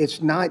agency,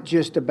 it's not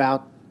just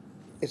about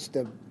it's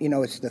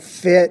the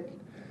fit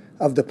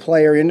of the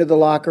player into the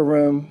locker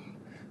room,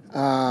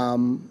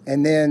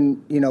 and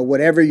then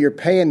whatever you're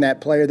paying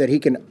that player that he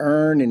can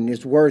earn and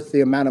is worth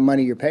the amount of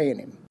money you're paying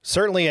him.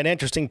 Certainly an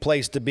interesting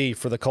place to be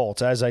for the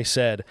Colts. As I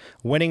said,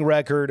 winning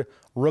record,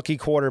 rookie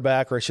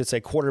quarterback, or I should say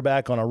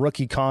quarterback on a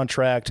rookie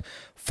contract,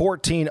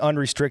 14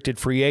 unrestricted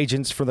free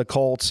agents for the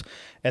Colts,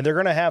 and they're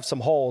going to have some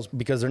holes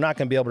because they're not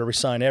going to be able to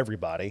re-sign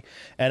everybody.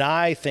 And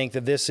I think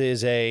that this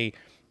is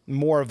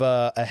more of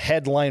a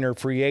headliner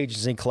free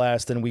agency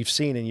class than we've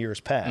seen in years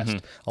past.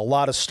 Mm-hmm. A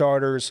lot of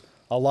starters,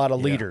 a lot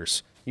of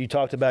leaders. You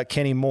talked about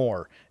Kenny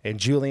Moore and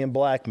Julian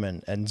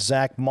Blackmon and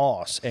Zach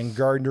Moss and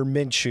Gardner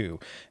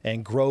Minshew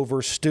and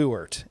Grover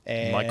Stewart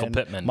and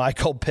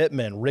Michael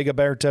Pittman,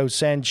 Rigoberto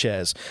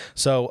Sanchez.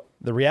 So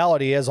the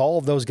reality is all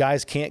of those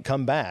guys can't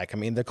come back. I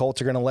mean, the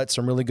Colts are going to let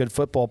some really good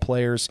football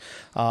players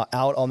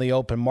out on the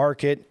open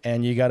market,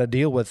 and you got to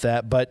deal with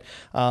that. But,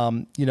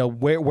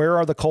 where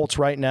are the Colts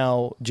right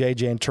now,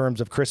 JJ, in terms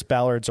of Chris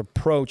Ballard's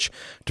approach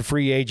to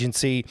free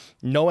agency,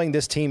 knowing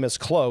this team is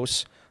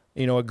close,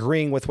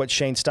 agreeing with what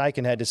Shane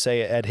Steichen had to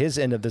say at his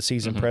end of the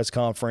season press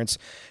conference,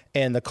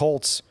 and the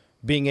Colts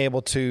being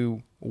able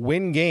to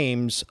win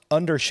games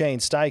under Shane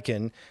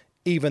Steichen,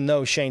 even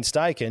though Shane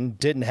Steichen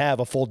didn't have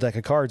a full deck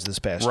of cards this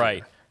past year.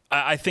 Right.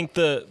 I think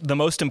the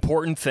most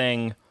important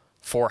thing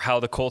for how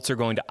the Colts are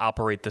going to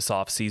operate this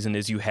offseason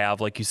is you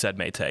have, like you said,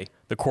 Mate,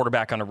 the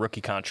quarterback on a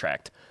rookie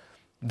contract.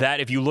 That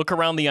if you look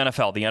around the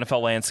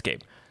NFL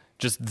landscape,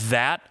 just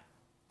that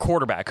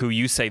quarterback who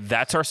you say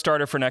that's our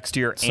starter for next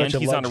year and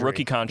he's on a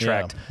rookie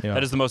contract,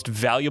 that is the most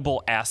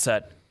valuable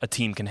asset a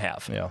team can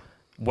have. Yeah.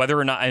 Whether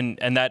or not,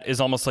 and that is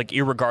almost like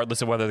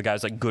irregardless of whether the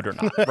guy's like good or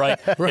not, right?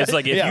 It's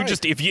like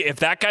if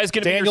that guy's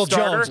going to be your starter,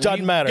 Daniel Jones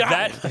doesn't matter.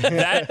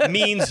 That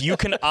means you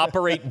can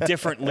operate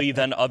differently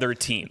than other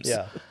teams.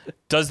 Yeah.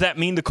 Does that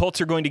mean the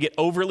Colts are going to get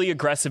overly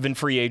aggressive in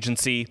free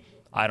agency?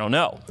 I don't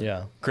know.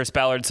 Yeah. Chris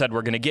Ballard said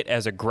we're going to get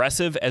as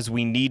aggressive as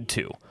we need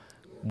to.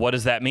 What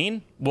does that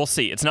mean? We'll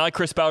see. It's not like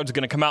Chris Ballard's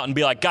going to come out and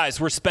be like, guys,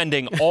 we're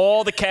spending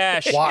all the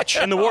cash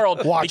in the world.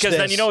 Because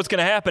then you know what's going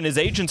to happen. His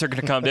agents are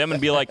going to come to him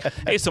and be like,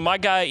 hey, so my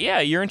guy,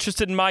 you're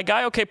interested in my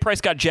guy? Okay, price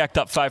got jacked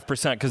up 5%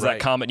 because of that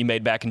comment you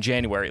made back in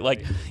January.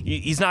 Like,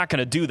 he's not going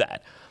to do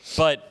that.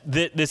 But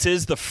this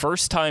is the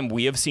first time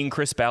we have seen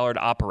Chris Ballard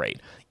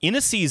operate in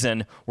a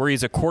season where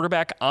he's a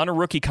quarterback on a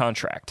rookie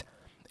contract.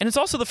 And it's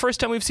also the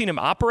first time we've seen him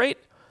operate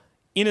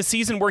in a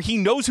season where he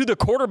knows who the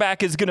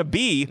quarterback is going to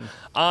be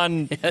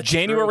on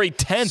January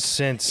 10th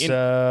since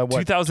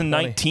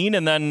 2019,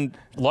 and then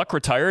Luck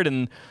retired,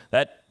 and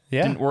that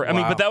didn't work. I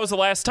mean, but that was the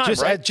last time,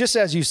 right? Just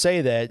as you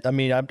say that, I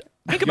mean,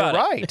 Think about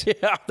it.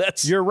 Yeah,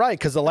 you're right,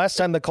 because the last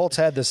time the Colts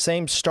had the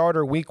same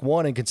starter week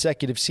 1 in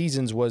consecutive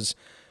seasons was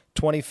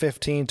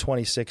 2015,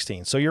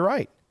 2016. So you're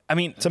right. I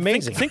mean, it's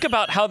amazing. Think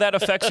about how that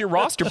affects your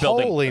roster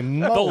building. Holy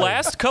moly. The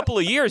last couple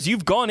of years,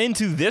 you've gone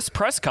into this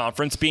press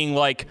conference being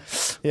like,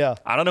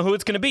 I don't know who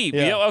it's going to be.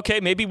 Yeah.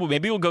 Okay, maybe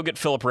we'll go get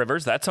Phillip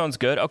Rivers. That sounds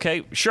good.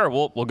 Okay, sure,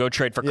 we'll go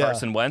trade for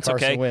Carson Wentz.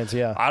 Carson Wentz,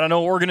 I don't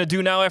know what we're going to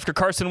do now after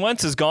Carson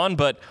Wentz is gone,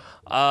 but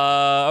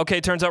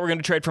turns out we're going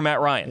to trade for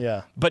Matt Ryan.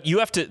 Yeah. But you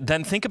have to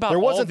then think about there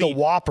wasn't the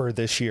Whopper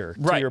this year,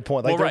 to your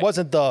point. Like, there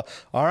wasn't the,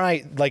 all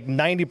right, like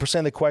 90%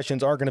 of the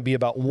questions aren't going to be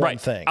about one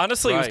thing.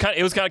 Honestly,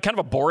 it was kind of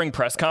a boring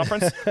press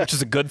conference, which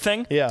is a good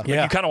thing. Yeah. You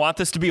kind of want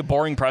this to be a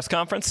boring press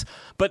conference.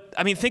 But,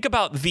 I mean, think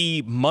about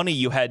the money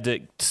you had to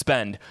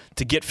spend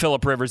to get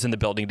Phillip Rivers in the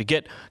building, to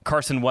get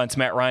Carson Wentz,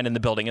 Matt Ryan in the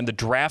building, and the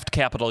draft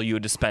capital you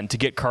had to spend to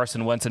get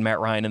Carson Wentz and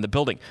Matt Ryan in the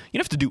building. You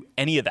don't have to do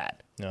any of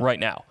that right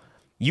now.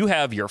 You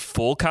have your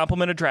full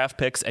complement of draft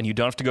picks, and you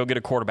don't have to go get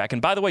a quarterback.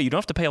 And by the way, you don't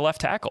have to pay a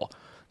left tackle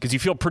because you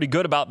feel pretty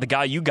good about the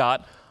guy you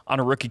got on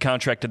a rookie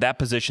contract at that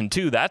position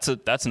too. That's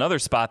another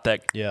spot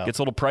that gets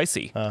a little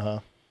pricey.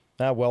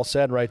 Well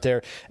said right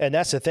there. And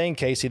that's the thing,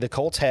 Casey. The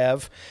Colts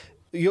have.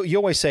 You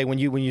always say when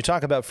you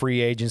talk about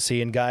free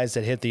agency and guys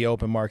that hit the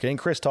open market, and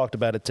Chris talked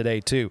about it today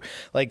too,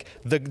 like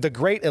the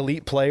great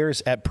elite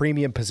players at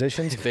premium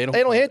positions, they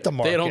don't hit the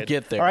market. They don't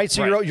get there. All right,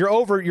 so you're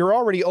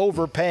already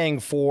overpaying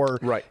for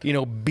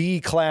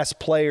B class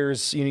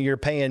players. You're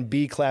paying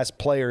B class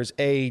players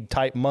A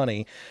type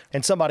money.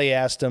 And somebody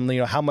asked him,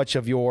 how much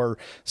of your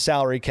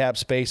salary cap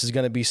space is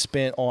going to be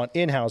spent on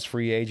in-house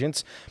free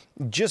agents.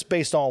 Just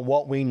based on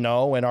what we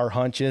know and our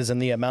hunches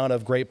and the amount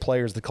of great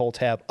players the Colts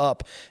have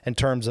up in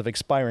terms of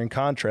expiring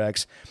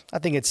contracts, I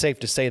think it's safe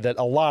to say that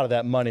a lot of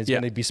that money is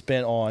going to be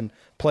spent on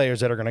players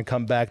that are going to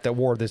come back that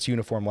wore this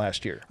uniform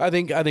last year. I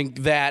think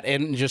that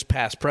and just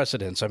past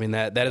precedents. I mean,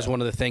 that is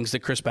one of the things that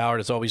Chris Ballard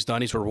has always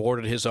done. He's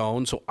rewarded his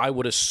own. So I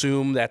would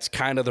assume that's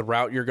kind of the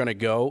route you're going to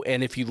go.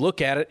 And if you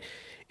look at it,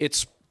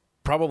 it's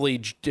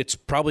probably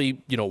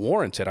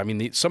warranted. I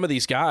mean, some of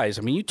these guys,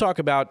 I mean, you talk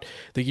about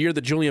the year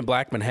that Julian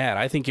Blackmon had.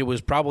 I think it was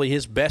probably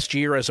his best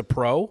year as a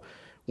pro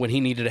when he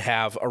needed to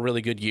have a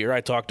really good year. I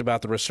talked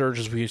about the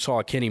resurgence we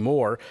saw Kenny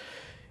Moore.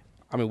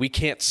 I mean, we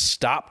can't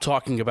stop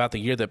talking about the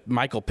year that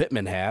Michael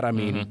Pittman had. I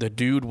mean, the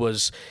dude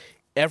was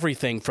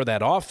everything for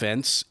that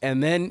offense.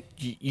 And then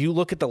you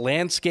look at the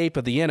landscape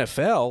of the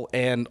NFL,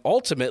 and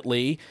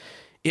ultimately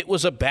it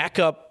was a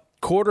backup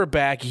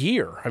quarterback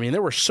year. I mean,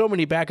 there were so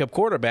many backup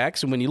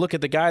quarterbacks, and when you look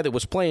at the guy that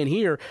was playing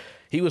here,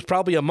 he was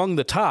probably among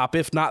the top,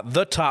 if not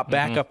the top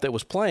backup that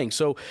was playing.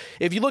 So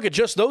if you look at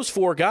just those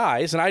four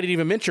guys, and I didn't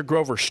even mention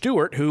Grover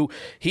Stewart, who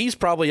he's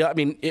probably, I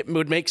mean, it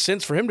would make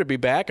sense for him to be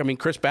back. I mean,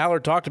 Chris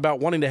Ballard talked about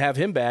wanting to have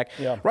him back.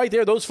 Yeah. Right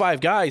there, those five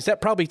guys,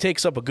 that probably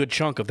takes up a good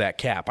chunk of that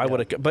cap.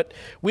 But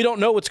we don't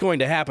know what's going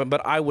to happen,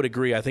 but I would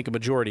agree. I think a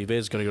majority of it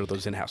is going to go to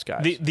those in-house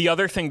guys. The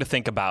other thing to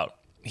think about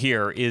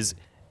here is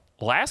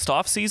last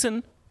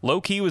offseason,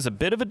 low-key was a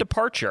bit of a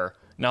departure.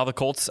 Now the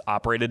Colts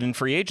operated in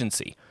free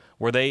agency,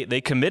 where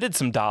they committed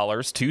some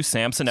dollars to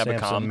Samson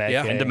Ebukam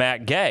and to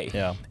Matt Gay.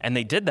 Yeah. And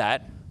they did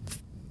that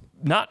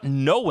not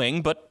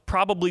knowing, but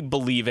probably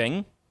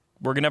believing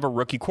we're going to have a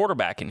rookie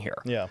quarterback in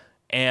here. Yeah.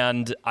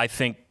 And I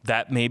think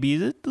that may be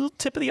the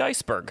tip of the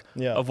iceberg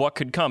of what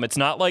could come. It's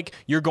not like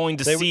you're going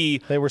to see...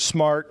 They were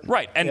smart.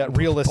 Right. And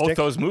realistic. Both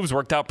those moves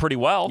worked out pretty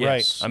well.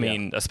 Yes. Right. I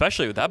mean,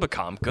 especially with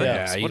Ebukam.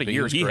 Goodness, what a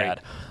year he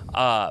had.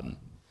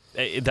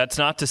 That's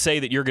not to say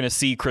that you're going to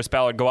see Chris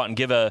Ballard go out and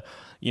give a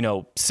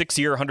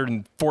 6-year,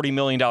 $140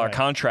 million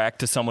contract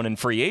to someone in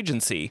free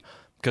agency,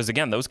 because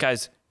again, those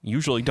guys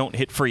usually don't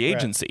hit free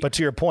agency. But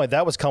to your point,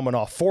 that was coming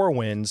off 4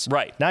 wins.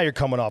 Right. Now you're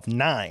coming off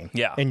 9.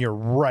 Yeah. And you're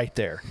right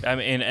there. I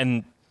mean,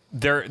 and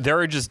there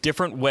are just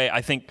different ways.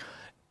 I think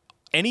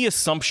any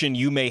assumption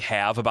you may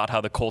have about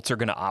how the Colts are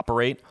going to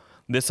operate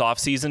this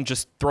offseason,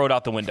 just throw it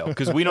out the window,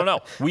 because we don't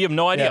know. We have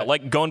no idea.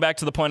 Like, going back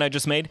to the point I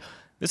just made,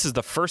 This is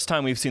the first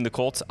time we've seen the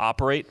Colts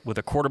operate with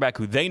a quarterback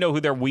who they know who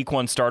their week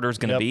 1 starter is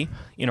going to be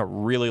in a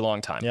really long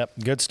time. Yep,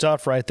 good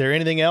stuff right there.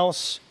 Anything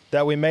else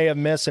that we may have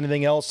missed?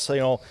 Anything else,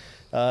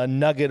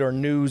 nugget or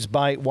news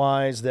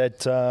bite-wise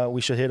that we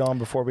should hit on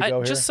before we go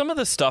here? Just some of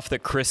the stuff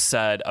that Chris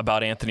said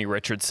about Anthony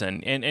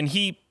Richardson, and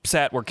he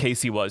sat where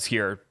Casey was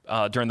here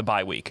during the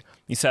bye week.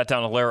 He sat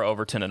down with Lara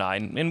Overton and I,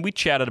 and we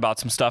chatted about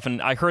some stuff, and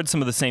I heard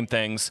some of the same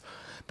things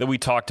that we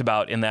talked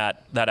about in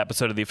that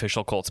episode of the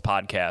Official Colts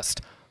podcast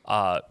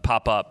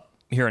pop up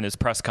here in his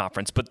press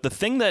conference. But the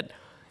thing that,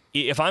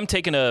 if I'm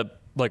taking a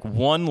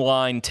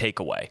one-line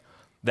takeaway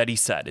that he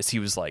said, is he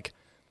was like,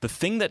 the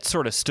thing that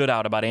sort of stood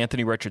out about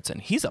Anthony Richardson,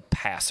 he's a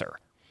passer.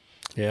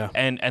 Yeah.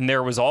 And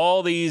there was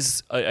all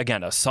these,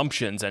 again,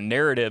 assumptions and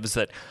narratives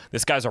that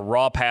this guy's a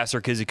raw passer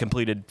because he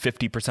completed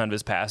 50% of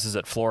his passes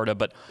at Florida.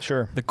 But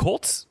sure, the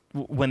Colts,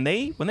 when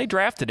they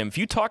drafted him, if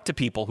you talk to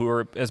people who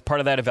are as part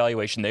of that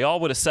evaluation, they all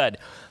would have said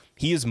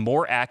he is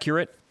more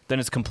accurate than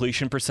his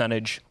completion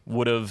percentage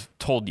would have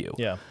told you.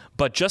 Yeah.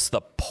 But just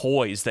the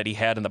poise that he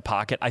had in the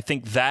pocket, I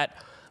think that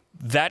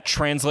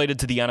translated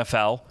to the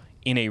NFL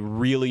in a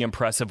really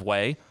impressive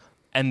way.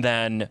 And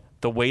then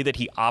the way that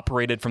he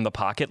operated from the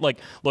pocket. Look,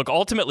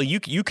 ultimately,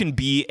 you can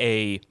be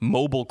a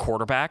mobile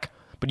quarterback,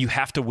 but you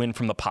have to win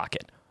from the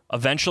pocket.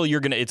 Eventually,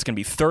 it's going to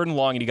be 3rd and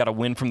long, and you got to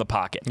win from the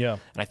pocket. Yeah.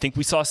 And I think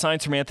we saw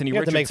signs from Anthony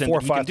Richardson. You have to make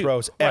 4 or 5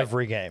 throws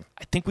every game.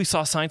 I think we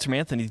saw signs from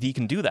Anthony that he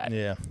can do that.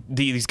 Yeah.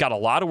 He's got a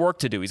lot of work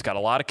to do. He's got a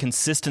lot of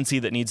consistency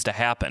that needs to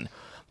happen.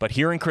 But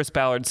hearing Chris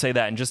Ballard say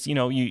that, and just,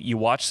 you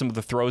watch some of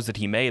the throws that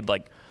he made,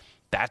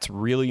 that's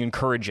really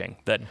encouraging.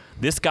 That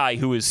this guy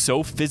who is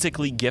so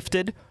physically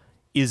gifted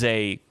is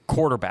a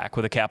quarterback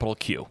with a capital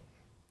Q.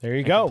 There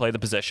you go. Play the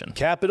position.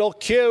 Capital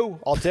Q.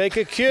 I'll take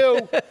a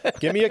Q.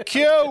 Give me a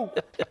Q. Oh,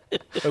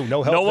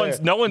 no help there.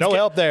 No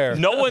help there.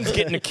 No one's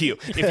getting a Q.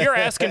 If you're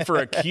asking for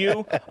a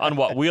Q on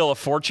what, Wheel of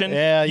Fortune,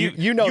 yeah,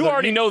 you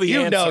already know the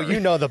answer. You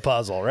know the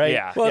puzzle, right?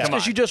 Yeah. Well, it's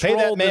because you just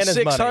rolled the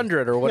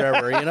 600 or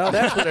whatever.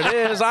 That's what it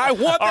is. I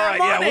want that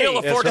money. Yeah, Wheel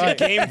of Fortune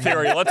game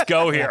theory. Let's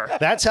go here.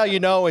 That's how you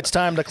know it's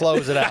time to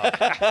close it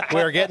out.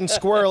 We're getting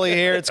squirrely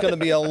here. It's going to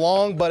be a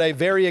long but a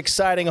very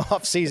exciting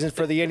offseason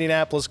for the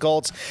Indianapolis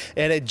Colts,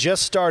 and it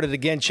just started.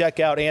 Again, check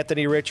out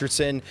Anthony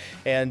Richardson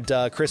and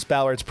Chris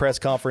Ballard's press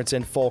conference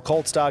in full.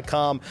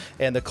 Colts.com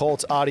and the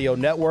Colts Audio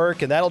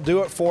Network. And that'll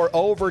do it for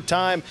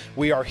Overtime.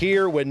 We are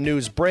here when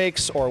news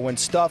breaks or when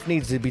stuff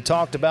needs to be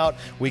talked about.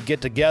 We get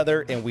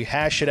together and we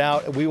hash it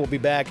out. We will be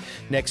back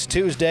next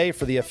Tuesday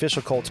for the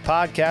Official Colts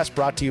podcast,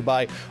 brought to you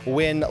by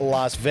Wynn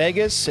Las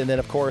Vegas. And then,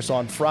 of course,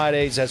 on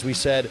Fridays, as we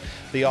said,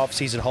 the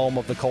offseason home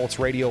of the Colts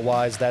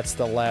radio-wise. That's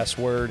the last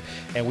word.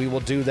 And we will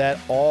do that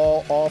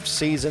all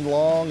offseason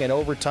long and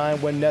overtime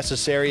when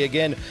necessary.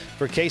 Again,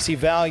 for Casey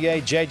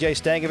Valier, JJ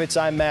Stankovitz,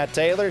 I'm Matt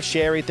Taylor.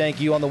 Sherry, thank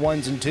you on the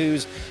ones and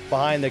twos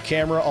behind the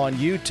camera on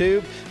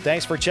YouTube.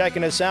 Thanks for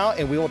checking us out,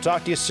 and we will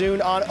talk to you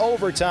soon on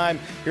Overtime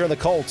here on the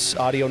Colts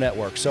Audio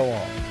Network. So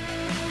long.